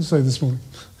what I didn't say this morning.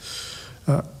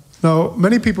 Now,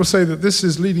 many people say that this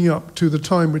is leading up to the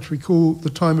time which we call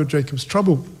the time of Jacob's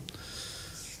trouble,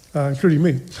 including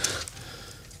me.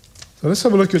 So let's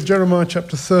have a look at Jeremiah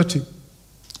chapter 30.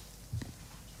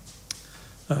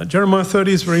 Jeremiah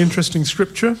 30 is a very interesting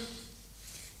scripture.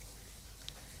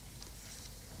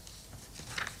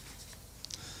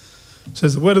 It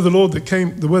says, the word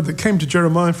that came to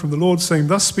Jeremiah from the Lord, saying,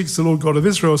 thus speaks the Lord God of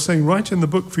Israel, saying, write in the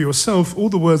book for yourself all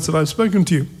the words that I have spoken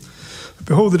to you.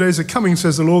 Behold, the days are coming,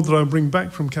 says the Lord, that I will bring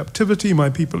back from captivity my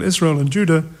people Israel and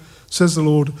Judah, says the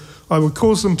Lord. I will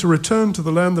cause them to return to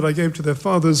the land that I gave to their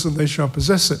fathers, and they shall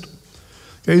possess it.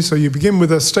 Okay, so you begin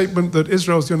with a statement that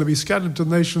Israel is going to be scattered to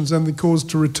the nations and then caused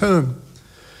to return.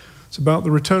 It's about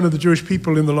the return of the Jewish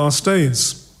people in the last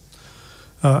days.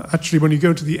 Actually, when you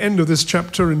go to the end of this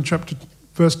chapter, in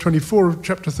verse 24 of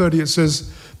chapter 30, it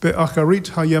says,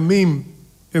 Be'acharit hayamim,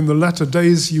 in the latter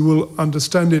days you will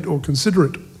understand it or consider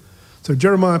it. So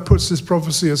Jeremiah puts this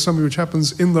prophecy as something which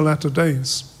happens in the latter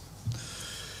days.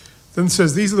 Then it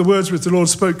says, these are the words which the Lord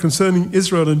spoke concerning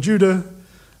Israel and Judah.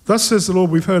 Thus says the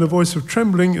Lord, we've heard a voice of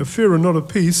trembling, of fear and not of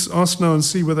peace. Ask now and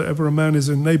see whether ever a man is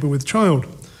in labour with child.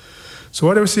 So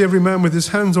why do I see every man with his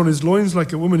hands on his loins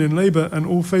like a woman in labour, and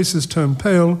all faces turn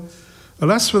pale?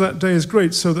 Alas, for that day is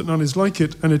great, so that none is like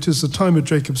it, and it is the time of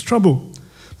Jacob's trouble.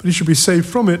 But he shall be saved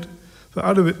from it,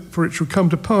 for it shall come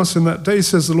to pass in that day,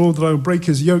 says the Lord, that I will break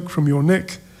his yoke from your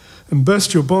neck, and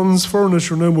burst your bonds. Foreigners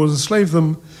shall no more enslave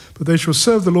them, but they shall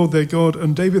serve the Lord their God,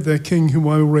 and David their king, whom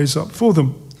I will raise up for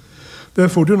them.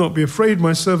 Therefore do not be afraid,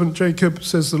 my servant Jacob,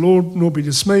 says the Lord, nor be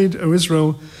dismayed, O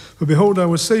Israel. For behold, I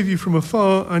will save you from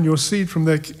afar, and your seed from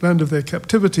their land of their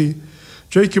captivity.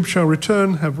 Jacob shall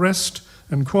return, have rest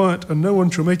and quiet, and no one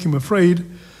shall make him afraid.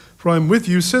 For I am with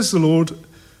you, says the Lord,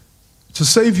 to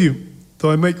save you.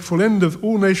 Though I make full end of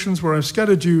all nations where I have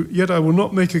scattered you, yet I will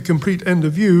not make a complete end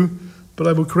of you, but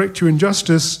I will correct you in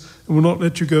justice, and will not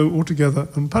let you go altogether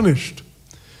unpunished.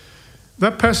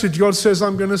 That passage, God says,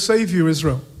 I'm going to save you,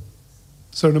 Israel.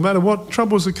 So no matter what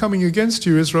troubles are coming against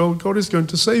you, Israel, God is going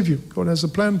to save you. God has a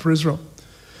plan for Israel.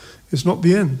 It's not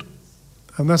the end.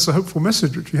 And that's a hopeful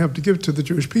message which we have to give to the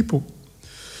Jewish people.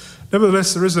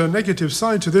 Nevertheless, there is a negative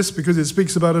side to this, because it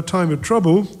speaks about a time of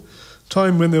trouble,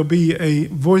 time when there'll be a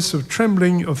voice of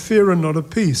trembling, of fear and not of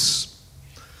peace.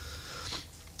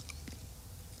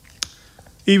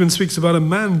 Even speaks about a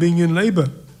man being in labor.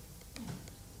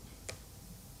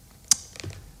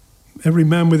 Every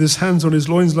man with his hands on his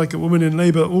loins like a woman in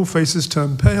labor, all faces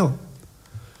turn pale.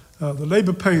 The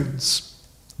labor pains.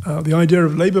 The idea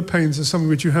of labor pains is something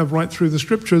which you have right through the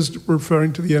scriptures,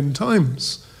 referring to the end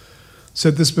times.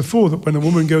 Said this before, that when a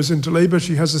woman goes into labor,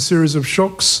 she has a series of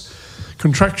shocks,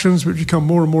 contractions which become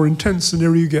more and more intense the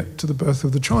nearer you get to the birth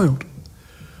of the child.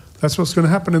 That's what's going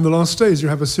to happen in the last days. You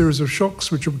have a series of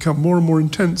shocks which will become more and more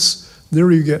intense the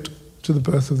nearer you get to the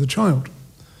birth of the child.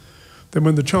 Then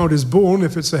when the child is born,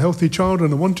 if it's a healthy child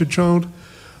and a wanted child,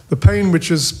 the pain which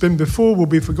has been before will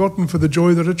be forgotten for the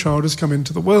joy that a child has come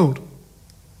into the world.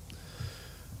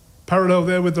 Parallel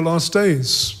there with the last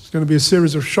days. It's going to be a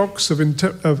series of shocks, of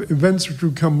events which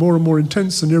will become more and more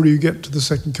intense the nearer you get to the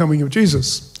second coming of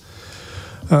Jesus.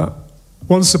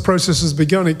 Once the process has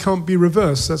begun, it can't be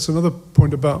reversed. That's another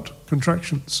point about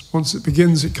contractions. Once it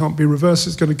begins, it can't be reversed.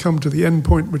 It's going to come to the end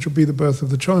point, which will be the birth of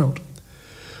the child.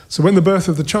 So when the birth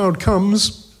of the child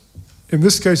comes, in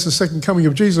this case the second coming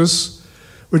of Jesus,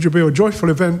 which will be a joyful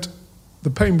event, the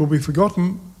pain will be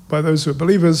forgotten by those who are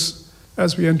believers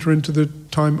as we enter into the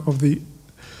time of the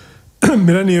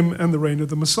millennium and the reign of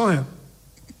the Messiah.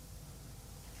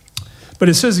 But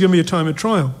it says there's going to be a time of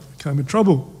trial, a time of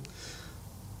trouble.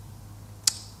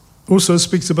 Also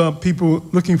speaks about people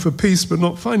looking for peace but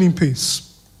not finding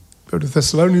peace. Go to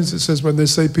Thessalonians, it says when they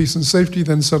say peace and safety,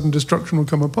 then sudden destruction will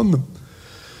come upon them.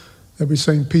 They'll be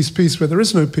saying peace, peace, where there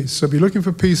is no peace. So be looking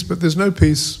for peace, but there's no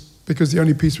peace, because the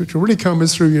only peace which will really come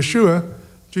is through Yeshua,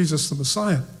 Jesus the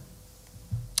Messiah.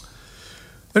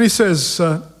 Then he says,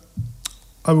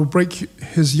 I will break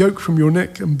his yoke from your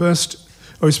neck and burst.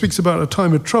 He speaks about a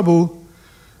time of trouble.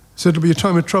 He said it'll be a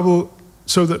time of trouble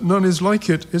so that none is like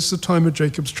it. It's the time of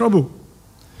Jacob's trouble.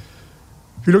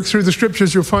 If you look through the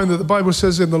scriptures, you'll find that the Bible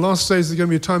says in the last days there's going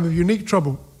to be a time of unique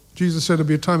trouble. Jesus said it'll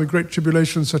be a time of great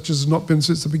tribulation, such as has not been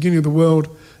since the beginning of the world,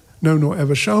 no, nor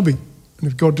ever shall be. And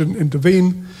if God didn't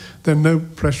intervene, then no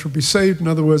flesh would be saved. In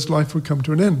other words, life would come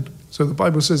to an end. So the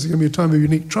Bible says there's going to be a time of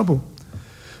unique trouble.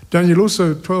 Daniel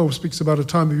also 12 speaks about a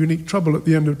time of unique trouble at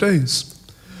the end of days.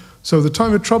 So the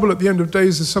time of trouble at the end of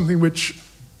days is something which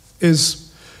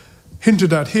is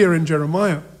hinted at here in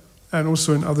Jeremiah and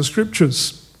also in other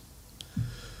scriptures.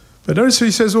 But notice he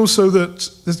says also that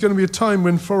there's going to be a time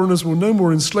when foreigners will no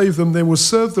more enslave them. They will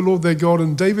serve the Lord their God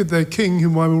and David their king,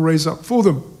 whom I will raise up for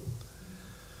them.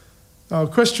 Now,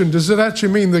 question, does it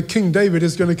actually mean that King David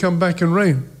is going to come back and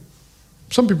reign?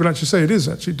 Some people actually say it is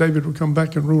actually. David will come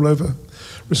back and rule over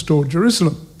restored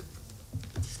Jerusalem.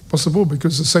 Possible,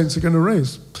 because the saints are going to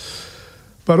raise.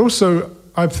 But also,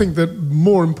 I think that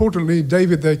more importantly,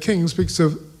 David their king speaks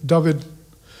of David,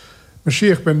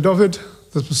 Mashiach ben David,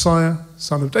 the Messiah,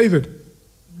 son of David.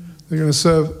 They're going to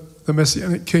serve the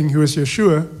Messianic king who is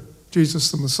Yeshua,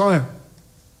 Jesus the Messiah.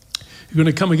 He's going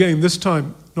to come again, this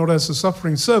time not as the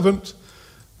suffering servant,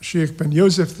 Mashiach ben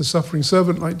Yosef, the suffering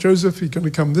servant like Joseph. He's going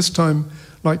to come this time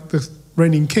like the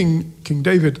reigning king, King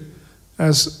David,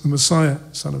 as the Messiah,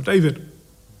 son of David.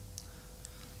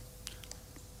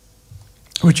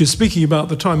 Which is speaking about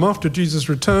the time after Jesus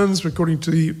returns, according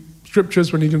to the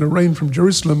scriptures when he's going to reign from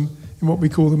Jerusalem in what we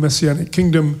call the Messianic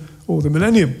kingdom or the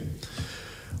millennium.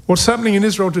 What's happening in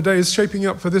Israel today is shaping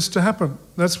up for this to happen.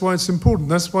 That's why it's important.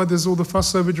 That's why there's all the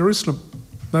fuss over Jerusalem.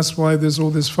 That's why there's all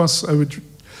this fuss over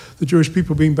the Jewish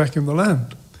people being back in the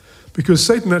land. Because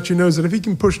Satan actually knows that if he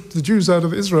can push the Jews out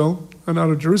of Israel and out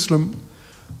of Jerusalem,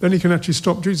 then he can actually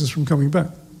stop Jesus from coming back.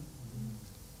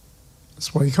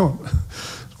 That's why he can't.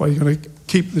 That's why you're going to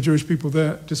keep the Jewish people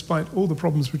there despite all the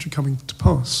problems which are coming to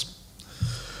pass.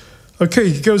 Okay,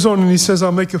 he goes on and he says,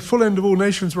 I'll make a full end of all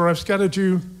nations where I've scattered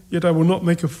you, yet I will not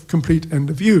make a complete end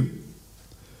of you.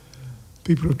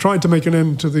 People have tried to make an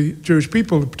end to the Jewish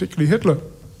people, particularly Hitler,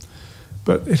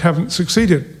 but it haven't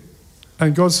succeeded.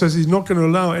 And God says he's not going to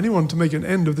allow anyone to make an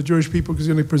end of the Jewish people because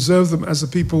he's going to preserve them as a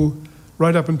people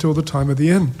right up until the time of the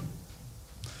end.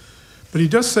 But he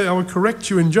does say, I will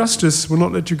correct you in justice, will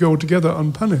not let you go altogether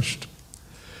unpunished.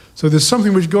 So there's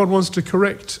something which God wants to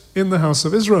correct in the house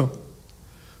of Israel.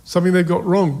 Something they've got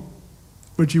wrong,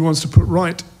 which he wants to put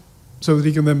right so that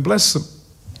he can then bless them.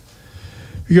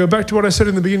 If you go back to what I said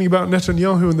in the beginning about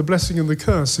Netanyahu and the blessing and the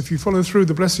curse, if you follow through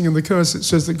the blessing and the curse, it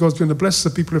says that God's going to bless the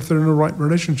people if they're in a right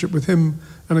relationship with him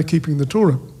and are keeping the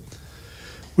Torah.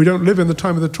 We don't live in the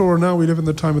time of the Torah now, we live in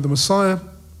the time of the Messiah,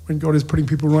 when God is putting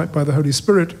people right by the Holy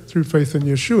Spirit through faith in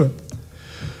Yeshua.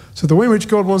 So the way in which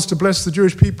God wants to bless the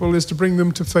Jewish people is to bring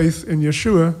them to faith in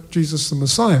Yeshua, Jesus the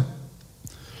Messiah.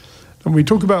 And when we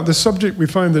talk about this subject, we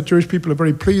find that Jewish people are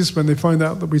very pleased when they find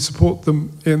out that we support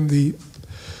them in the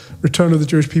return of the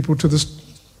Jewish people to the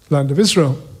land of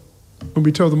Israel. When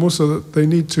we tell them also that they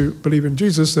need to believe in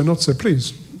Jesus, they're not so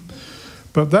pleased.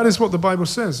 But that is what the Bible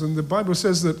says. And the Bible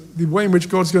says that the way in which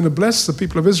God's going to bless the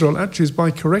people of Israel actually is by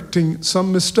correcting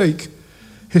some mistake,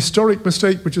 historic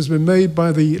mistake, which has been made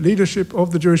by the leadership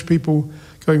of the Jewish people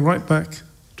going right back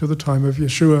to the time of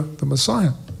Yeshua, the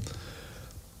Messiah.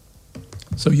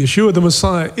 So Yeshua the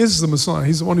Messiah is the Messiah.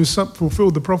 He's the one who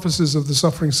fulfilled the prophecies of the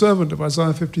suffering servant of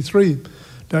Isaiah 53,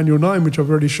 Daniel 9, which I've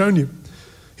already shown you.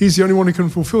 He's the only one who can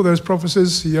fulfill those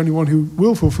prophecies. He's the only one who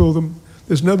will fulfill them.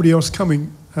 There's nobody else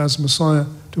coming as Messiah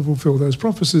to fulfill those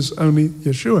prophecies, only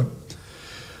Yeshua.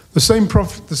 The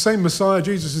same Messiah,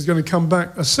 Jesus, is going to come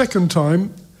back a second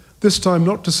time, this time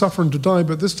not to suffer and to die,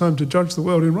 but this time to judge the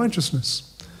world in righteousness.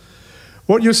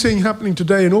 What you're seeing happening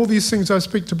today, and all these things I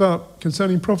speak about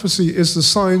concerning prophecy, is the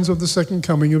signs of the second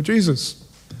coming of Jesus.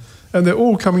 And they're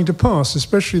all coming to pass,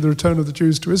 especially the return of the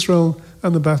Jews to Israel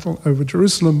and the battle over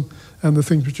Jerusalem and the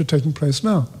things which are taking place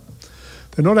now.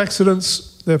 They're not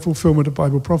accidents, they're fulfillment of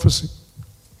Bible prophecy.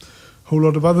 A whole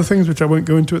lot of other things which I won't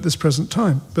go into at this present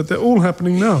time, but they're all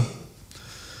happening now.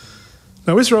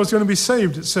 Now Israel is going to be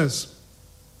saved, it says.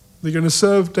 They're going to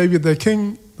serve David their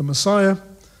king, the Messiah,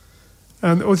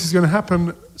 and all this is going to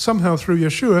happen somehow through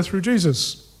Yeshua, through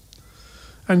Jesus.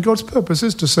 And God's purpose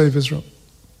is to save Israel.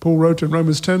 Paul wrote in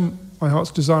Romans 10, my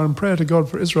heart's desire and prayer to God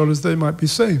for Israel is they might be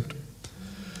saved.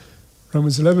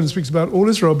 Romans 11 speaks about all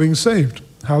Israel being saved.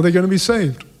 How are they going to be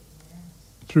saved?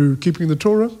 Through keeping the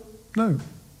Torah? No.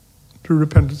 Through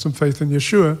repentance and faith in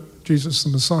Yeshua, Jesus the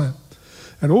Messiah.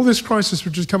 And all this crisis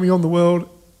which is coming on the world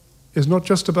is not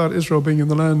just about Israel being in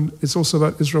the land, it's also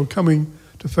about Israel coming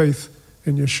to faith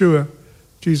in Yeshua,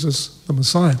 Jesus the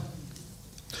Messiah.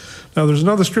 Now there's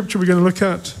another scripture we're going to look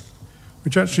at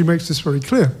which actually makes this very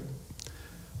clear.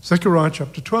 Zechariah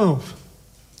chapter 12.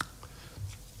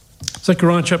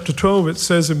 Zechariah chapter 12, it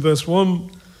says in verse 1,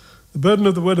 the burden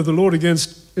of the word of the Lord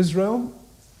against Israel.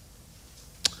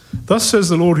 Thus says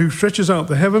the Lord, who stretches out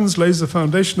the heavens, lays the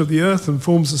foundation of the earth, and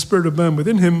forms the spirit of man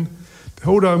within him.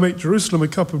 Behold, I will make Jerusalem a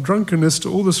cup of drunkenness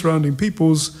to all the surrounding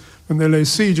peoples when they lay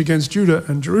siege against Judah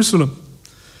and Jerusalem.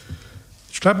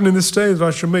 It shall happen in this day that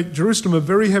I shall make Jerusalem a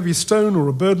very heavy stone, or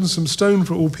a burdensome stone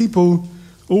for all people.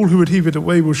 All who would heave it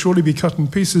away will surely be cut in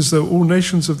pieces, though all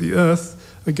nations of the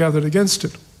earth are gathered against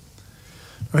it.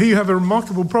 Now here you have a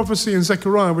remarkable prophecy in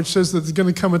Zechariah which says that there's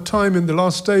going to come a time in the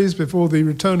last days before the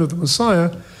return of the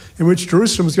Messiah in which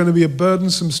Jerusalem is going to be a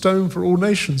burdensome stone for all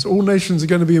nations. All nations are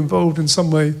going to be involved in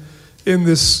some way in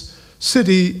this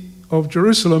city of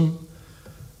Jerusalem,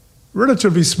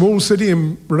 relatively small city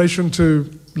in relation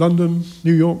to London,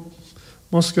 New York,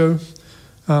 Moscow,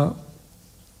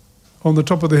 on the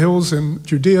top of the hills in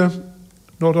Judea,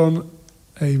 not on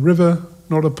a river,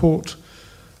 not a port,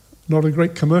 not a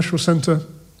great commercial center,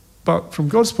 but from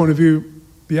God's point of view,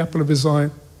 the apple of his eye,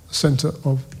 the center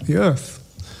of the earth.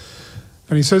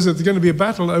 And he says that there's going to be a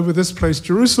battle over this place,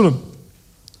 Jerusalem.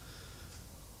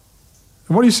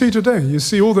 And what do you see today? You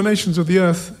see all the nations of the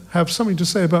earth have something to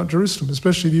say about Jerusalem,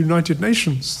 especially the United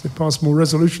Nations. They pass more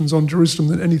resolutions on Jerusalem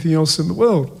than anything else in the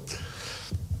world.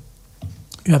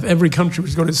 You have every country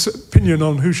which has got its opinion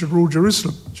on who should rule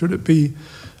Jerusalem. Should it be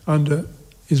under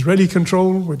Israeli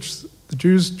control, which the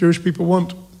Jewish people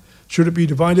want? Should it be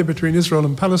divided between Israel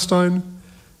and Palestine?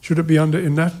 Should it be under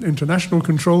international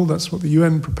control? That's what the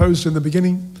UN proposed in the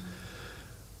beginning.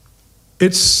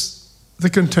 It's the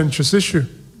contentious issue.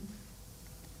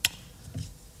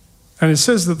 And it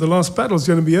says that the last battle is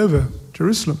going to be over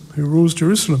Jerusalem, who rules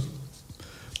Jerusalem.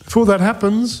 Before that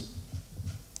happens,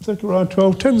 Zechariah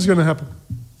 12:10 is going to happen.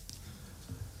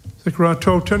 Zechariah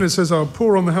 12:10, it says, I'll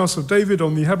pour on the house of David,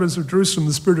 on the inhabitants of Jerusalem,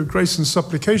 the spirit of grace and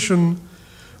supplication.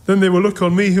 Then they will look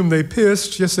on me whom they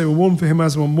pierced. Yes, they will mourn for him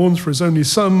as one mourns for his only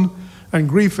son, and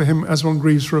grieve for him as one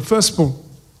grieves for a firstborn.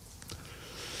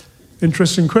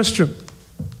 Interesting question.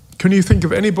 Can you think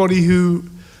of anybody who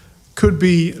could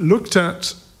be looked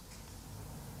at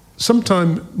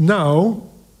sometime now,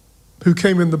 who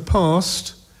came in the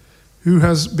past, who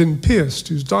has been pierced,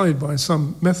 who's died by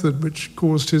some method which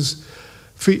caused his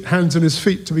hands and his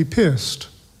feet to be pierced,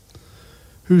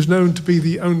 who's known to be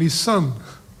the only son?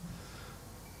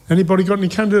 Anybody got any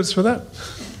candidates for that?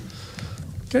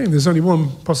 Again, there's only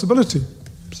one possibility.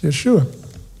 It's Yeshua.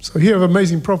 So here we have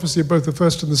amazing prophecy of both the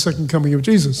first and the second coming of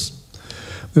Jesus.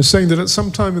 They're saying that at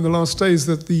some time in the last days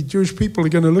that the Jewish people are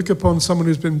going to look upon someone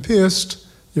who's been pierced,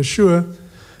 Yeshua,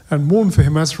 and mourn for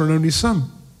him as for an only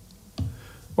son.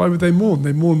 Why would they mourn?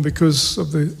 They mourn because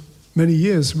of the many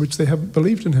years in which they haven't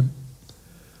believed in him.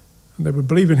 And they would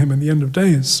believe in him in the end of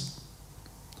days.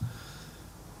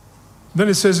 Then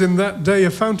it says, in that day a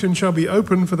fountain shall be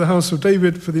opened for the house of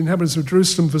David, for the inhabitants of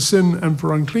Jerusalem, for sin and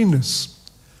for uncleanness.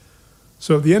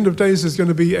 So at the end of days there's going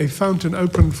to be a fountain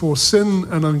opened for sin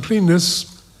and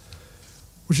uncleanness,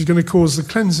 which is going to cause the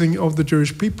cleansing of the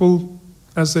Jewish people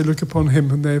as they look upon him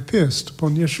and they are pierced,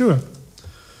 upon Yeshua.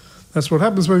 That's what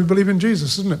happens when we believe in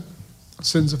Jesus, isn't it? Our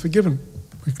sins are forgiven.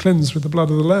 We're cleansed with the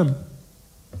blood of the Lamb.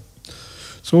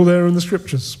 It's all there in the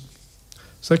scriptures.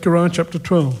 Zechariah chapter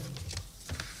 12.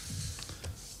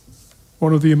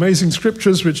 One of the amazing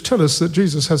scriptures which tell us that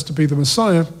Jesus has to be the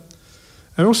Messiah,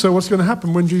 and also what's going to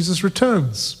happen when Jesus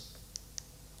returns.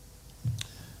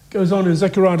 Goes on in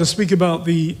Zechariah to speak about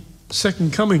the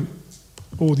second coming,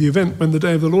 or the event when the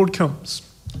day of the Lord comes.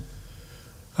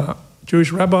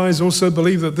 Jewish rabbis also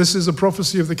believe that this is a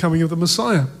prophecy of the coming of the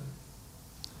Messiah.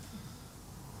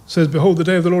 It says, behold, the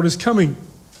day of the Lord is coming.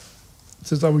 It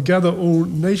says, I will gather all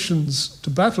nations to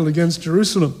battle against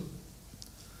Jerusalem.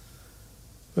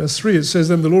 Verse 3, it says,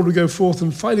 then the Lord will go forth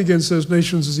and fight against those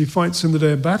nations as he fights in the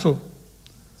day of battle.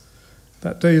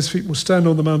 That day his feet will stand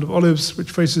on the Mount of Olives,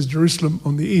 which faces Jerusalem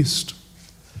on the east.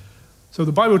 So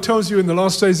the Bible tells you in the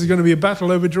last days there's going to be a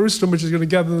battle over Jerusalem, which is going to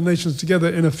gather the nations together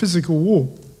in a physical war,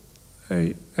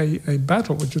 a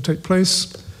battle which will take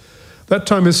place. That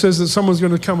time it says that someone's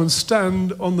going to come and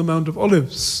stand on the Mount of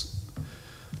Olives.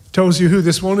 Tells you who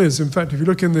this one is. In fact, if you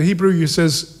look in the Hebrew, it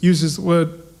uses the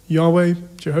word Yahweh,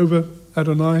 Jehovah,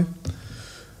 Adonai,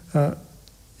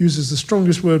 uses the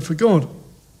strongest word for God.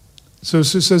 So it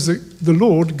says that the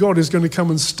Lord, God, is going to come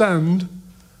and stand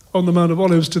on the Mount of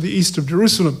Olives to the east of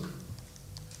Jerusalem.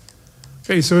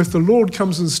 Okay, so if the Lord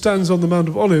comes and stands on the Mount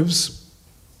of Olives,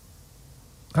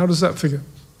 how does that figure?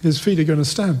 His feet are going to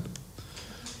stand.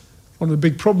 One of the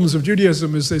big problems of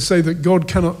Judaism is they say that God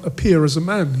cannot appear as a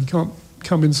man. He can't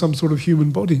come in some sort of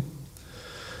human body.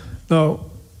 Now,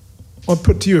 I'll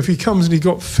put to you, if he comes and he's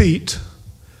got feet,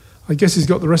 I guess he's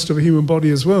got the rest of a human body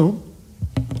as well.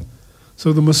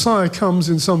 So the Messiah comes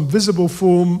in some visible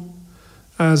form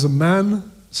as a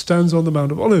man, stands on the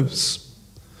Mount of Olives.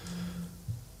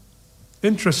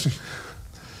 Interesting.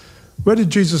 Where did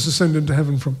Jesus ascend into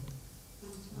heaven from?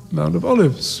 Mount of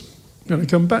Olives. Going to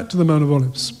come back to the Mount of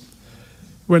Olives.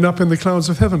 Went up in the clouds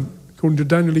of heaven. According to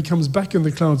Daniel, he comes back in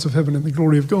the clouds of heaven in the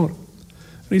glory of God.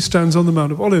 And he stands on the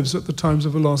Mount of Olives at the times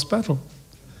of the last battle.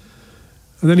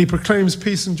 And then he proclaims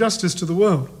peace and justice to the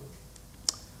world.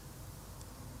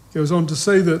 Goes on to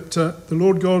say that the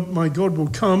Lord God, my God, will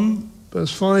come,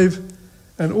 verse 5,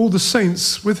 and all the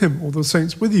saints with him, all the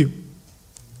saints with you.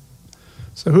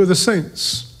 So who are the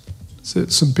saints? Is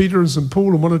it St. Peter and St.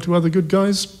 Paul and one or two other good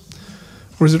guys?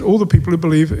 Or is it all the people who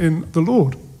believe in the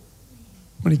Lord?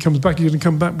 When he comes back, he's going to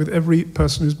come back with every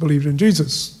person who's believed in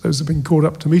Jesus. Those who have been called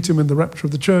up to meet him in the rapture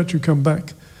of the church, who come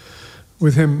back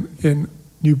with him in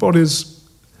new bodies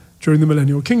during the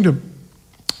millennial kingdom.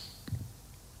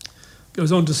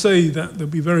 Goes on to say that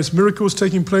there'll be various miracles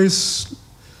taking place.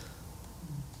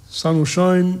 Sun will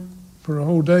shine for a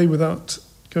whole day without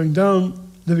going down.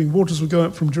 Living waters will go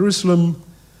out from Jerusalem.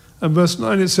 And verse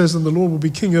 9 it says, and the Lord will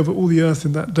be king over all the earth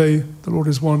in that day. The Lord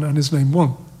is one and his name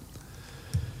one.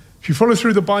 If you follow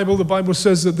through the Bible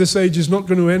says that this age is not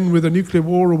going to end with a nuclear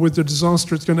war or with a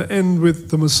disaster. It's going to end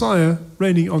with the Messiah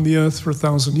reigning on the earth for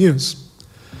 1,000 years.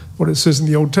 What it says in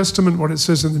the Old Testament, what it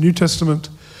says in the New Testament,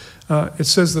 it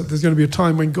says that there's going to be a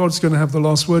time when God's going to have the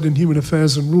last word in human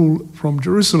affairs and rule from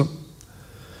Jerusalem.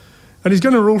 And he's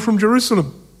going to rule from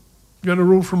Jerusalem. He's going to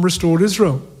rule from restored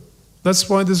Israel. That's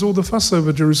why there's all the fuss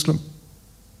over Jerusalem.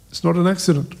 It's not an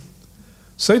accident.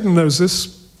 Satan knows this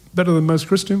better than most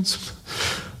Christians.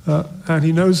 And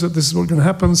he knows that this is what's going to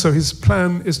happen, so his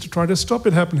plan is to try to stop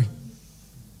it happening.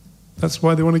 That's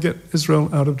why they want to get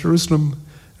Israel out of Jerusalem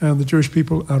and the Jewish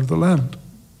people out of the land.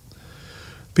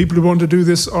 People who want to do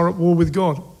this are at war with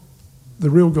God, the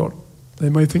real God. They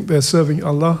may think they're serving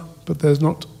Allah, but they're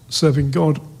not serving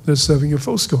God, they're serving a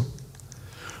false God.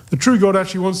 The true God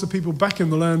actually wants the people back in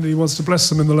the land, and he wants to bless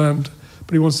them in the land,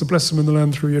 but he wants to bless them in the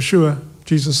land through Yeshua,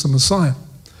 Jesus the Messiah.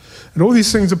 And all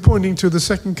these things are pointing to the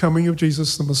second coming of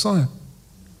Jesus the Messiah.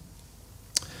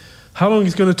 How long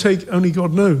it's going to take, only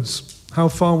God knows. How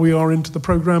far we are into the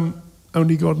program,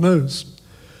 only God knows.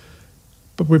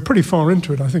 But we're pretty far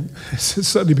into it, I think. It's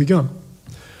certainly begun.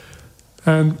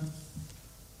 And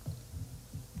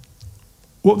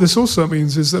what this also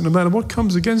means is that no matter what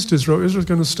comes against Israel, Israel's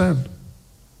going to stand.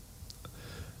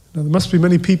 Now, there must be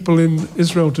many people in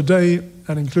Israel today,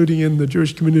 and including in the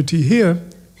Jewish community here,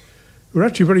 who are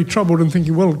actually very troubled and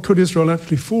thinking, well, could Israel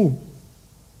actually fall?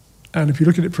 And if you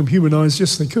look at it from human eyes,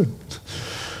 yes, they could.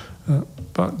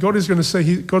 But God is going to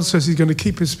say, God says he's going to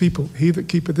keep his people. He that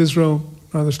keepeth Israel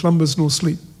neither slumbers nor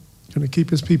sleep. He's going to keep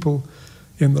his people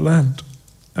in the land.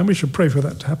 And we should pray for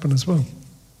that to happen as well.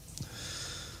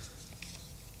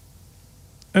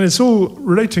 And it's all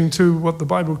relating to what the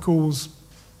Bible calls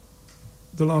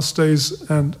the last days,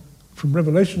 and from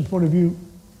Revelation point of view,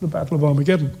 the Battle of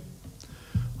Armageddon.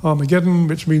 Armageddon,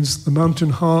 which means the mountain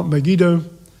Har Megiddo.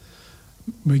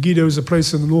 Megiddo is a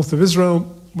place in the north of Israel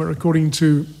where, according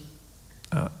to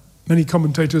many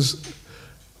commentators,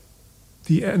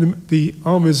 the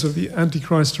armies of the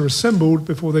Antichrist are assembled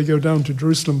before they go down to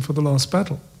Jerusalem for the last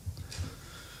battle.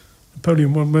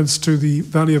 Napoleon went to the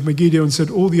valley of Megiddo and said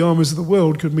all the armies of the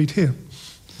world could meet here.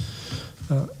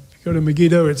 If you go to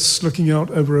Megiddo, it's looking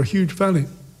out over a huge valley,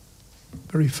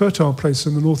 very fertile place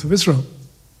in the north of Israel.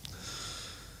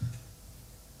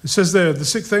 It says there, the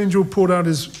sixth angel poured out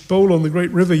his bowl on the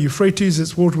great river Euphrates.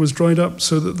 Its water was dried up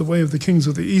so that the way of the kings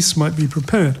of the east might be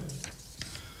prepared.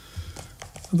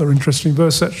 Another interesting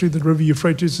verse, actually, the river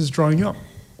Euphrates is drying up.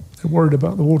 They're worried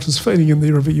about the waters failing in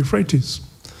the river Euphrates.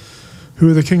 Who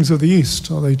are the kings of the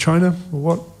east? Are they China or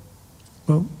what?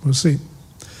 Well, we'll see.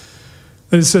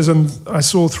 Then it says, and I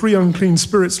saw three unclean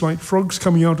spirits like frogs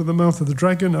coming out of the mouth of the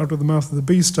dragon, out of the mouth of the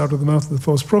beast, out of the mouth of the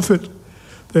false prophet.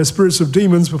 They are spirits of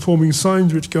demons performing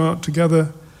signs which go out to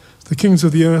gather the kings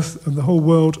of the earth and the whole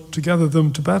world, to gather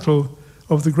them to battle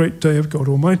of the great day of God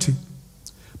Almighty.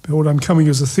 Behold, I'm coming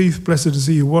as a thief. Blessed is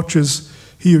he who watches,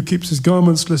 he who keeps his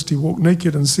garments, lest he walk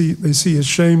naked and they see his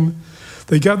shame.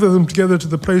 They gather them together to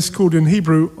the place called in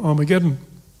Hebrew Armageddon.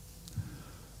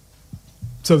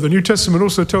 So the New Testament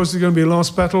also tells us there's going to be a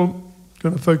last battle,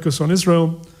 going to focus on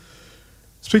Israel.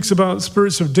 Speaks about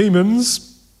spirits of demons.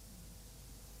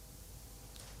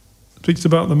 Speaks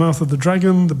about the mouth of the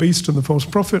dragon, the beast, and the false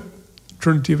prophet.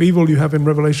 Trinity of evil you have in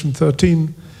Revelation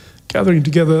 13, gathering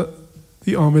together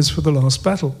the armies for the last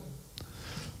battle.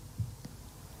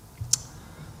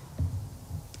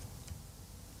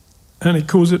 And it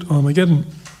calls it Armageddon.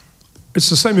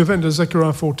 It's the same event as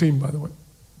Zechariah 14, by the way.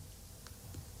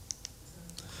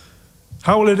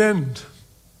 How will it end?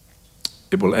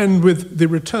 It will end with the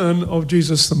return of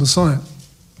Jesus the Messiah.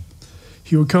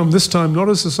 He will come this time not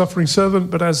as the suffering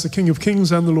servant, but as the King of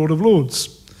Kings and the Lord of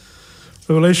Lords.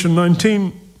 Revelation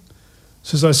 19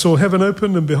 says, I saw heaven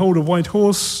open, and behold, a white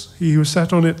horse. He who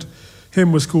sat on it,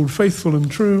 him was called Faithful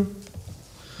and True.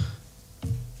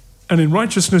 And in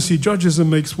righteousness he judges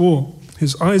and makes war.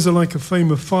 His eyes are like a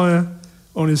flame of fire.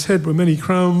 On his head were many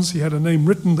crowns. He had a name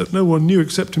written that no one knew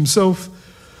except himself.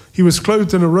 He was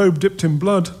clothed in a robe dipped in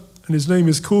blood, and his name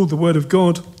is called the Word of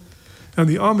God. And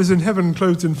the armies in heaven,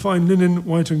 clothed in fine linen,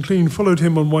 white and clean, followed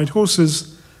him on white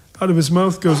horses. Out of his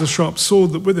mouth goes a sharp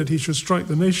sword, that with it he should strike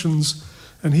the nations,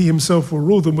 and he himself will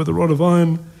rule them with a rod of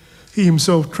iron. He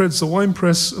himself treads the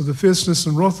winepress of the fierceness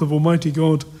and wrath of Almighty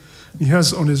God. He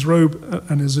has on his robe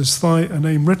and is his thigh a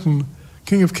name written,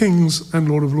 King of Kings and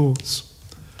Lord of Lords.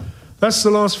 That's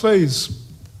the last phase.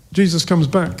 Jesus comes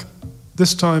back,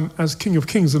 this time as King of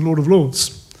Kings and Lord of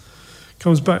Lords.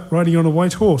 Comes back riding on a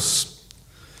white horse.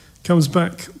 Comes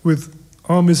back with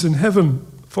armies in heaven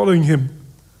following him,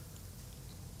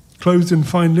 clothed in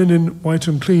fine linen, white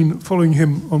and clean, following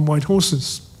him on white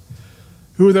horses.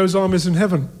 Who are those armies in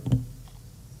heaven?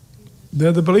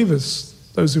 They're the believers,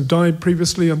 those who've died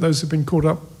previously and those who've been caught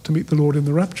up to meet the Lord in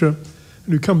the rapture and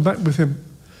who come back with him,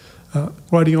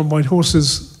 riding on white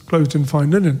horses, clothed in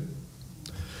fine linen.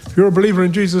 If you're a believer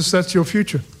in Jesus, that's your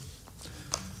future.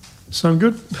 Sound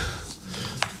good?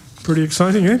 Pretty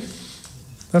exciting, eh?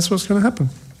 That's what's going to happen.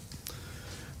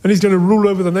 And he's going to rule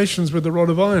over the nations with a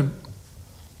rod of iron.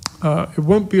 It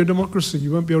won't be a democracy.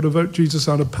 You won't be able to vote Jesus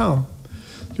out of power.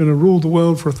 He's going to rule the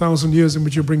world for 1,000 years in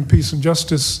which you bring peace and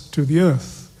justice to the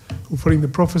earth, fulfilling the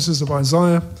prophecies of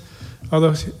Isaiah,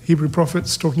 other Hebrew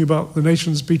prophets talking about the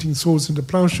nations beating swords into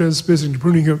plowshares, spears into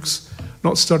pruning hooks,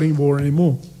 not studying war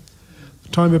anymore. The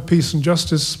time of peace and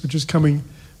justice, which is coming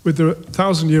with the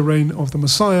 1,000-year reign of the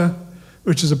Messiah,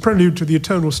 which is a prelude to the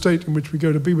eternal state in which we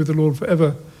go to be with the Lord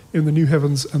forever in the new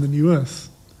heavens and the new earth.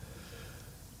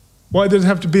 Why did it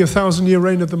have to be a 1,000-year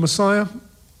reign of the Messiah?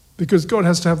 Because God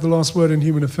has to have the last word in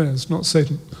human affairs, not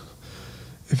Satan.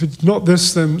 If it's not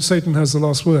this, then Satan has the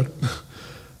last word.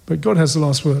 But God has the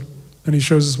last word, and he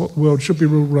shows us what the world should be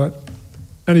ruled right.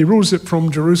 And he rules it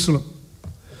from Jerusalem.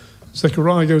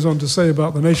 Zechariah goes on to say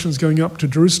about the nations going up to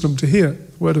Jerusalem to hear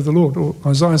the word of the Lord, or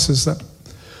Isaiah says that,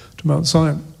 to Mount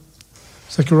Zion.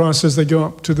 Zechariah says they go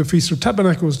up to the Feast of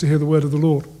Tabernacles to hear the word of the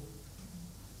Lord.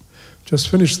 Just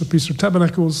finished the Feast of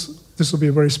Tabernacles. This will be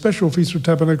a very special Feast of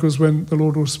Tabernacles when the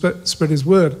Lord will spread his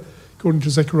word, according to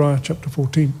Zechariah chapter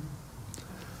 14.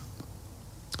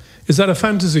 Is that a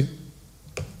fantasy?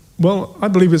 Well, I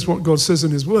believe it's what God says in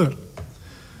his word.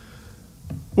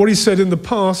 What he said in the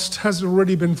past has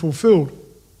already been fulfilled.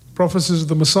 Prophecies of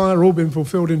the Messiah have all been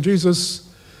fulfilled in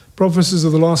Jesus. Prophecies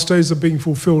of the last days are being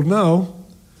fulfilled now.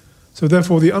 So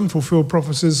therefore the unfulfilled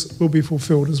prophecies will be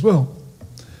fulfilled as well.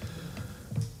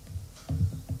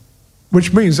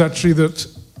 Which means actually that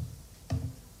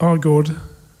our God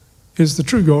is the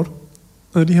true God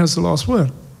and he has the last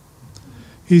word.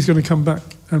 He's going to come back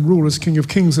and rule as King of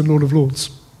Kings and Lord of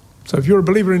Lords. So if you're a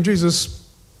believer in Jesus,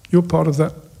 you're part of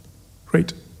that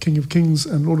great King of Kings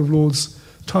and Lord of Lords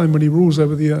time when he rules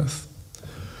over the earth.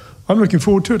 I'm looking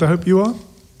forward to it. I hope you are.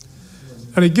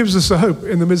 And it gives us a hope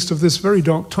in the midst of this very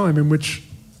dark time in which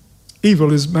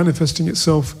evil is manifesting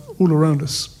itself all around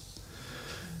us.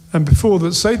 And before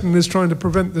that, Satan is trying to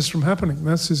prevent this from happening.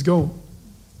 That's his goal.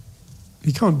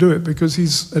 He can't do it because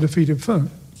he's a defeated foe.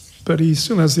 But he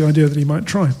still has the idea that he might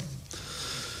try.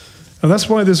 And that's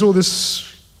why there's all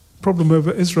this problem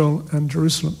over Israel and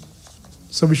Jerusalem.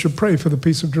 So we should pray for the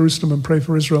peace of Jerusalem and pray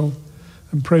for Israel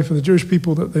and pray for the Jewish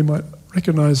people that they might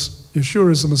recognize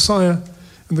Yeshua as the Messiah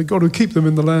and that God will keep them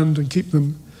in the land and keep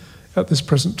them at this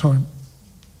present time.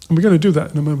 And we're going to do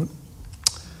that in a moment.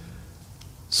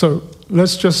 So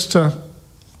let's just,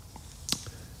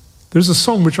 there's a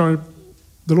song which the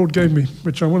Lord gave me,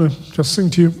 which I want to just sing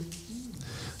to you.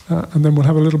 And then we'll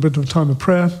have a little bit of time of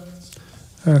prayer.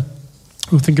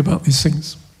 We'll think about these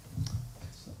things.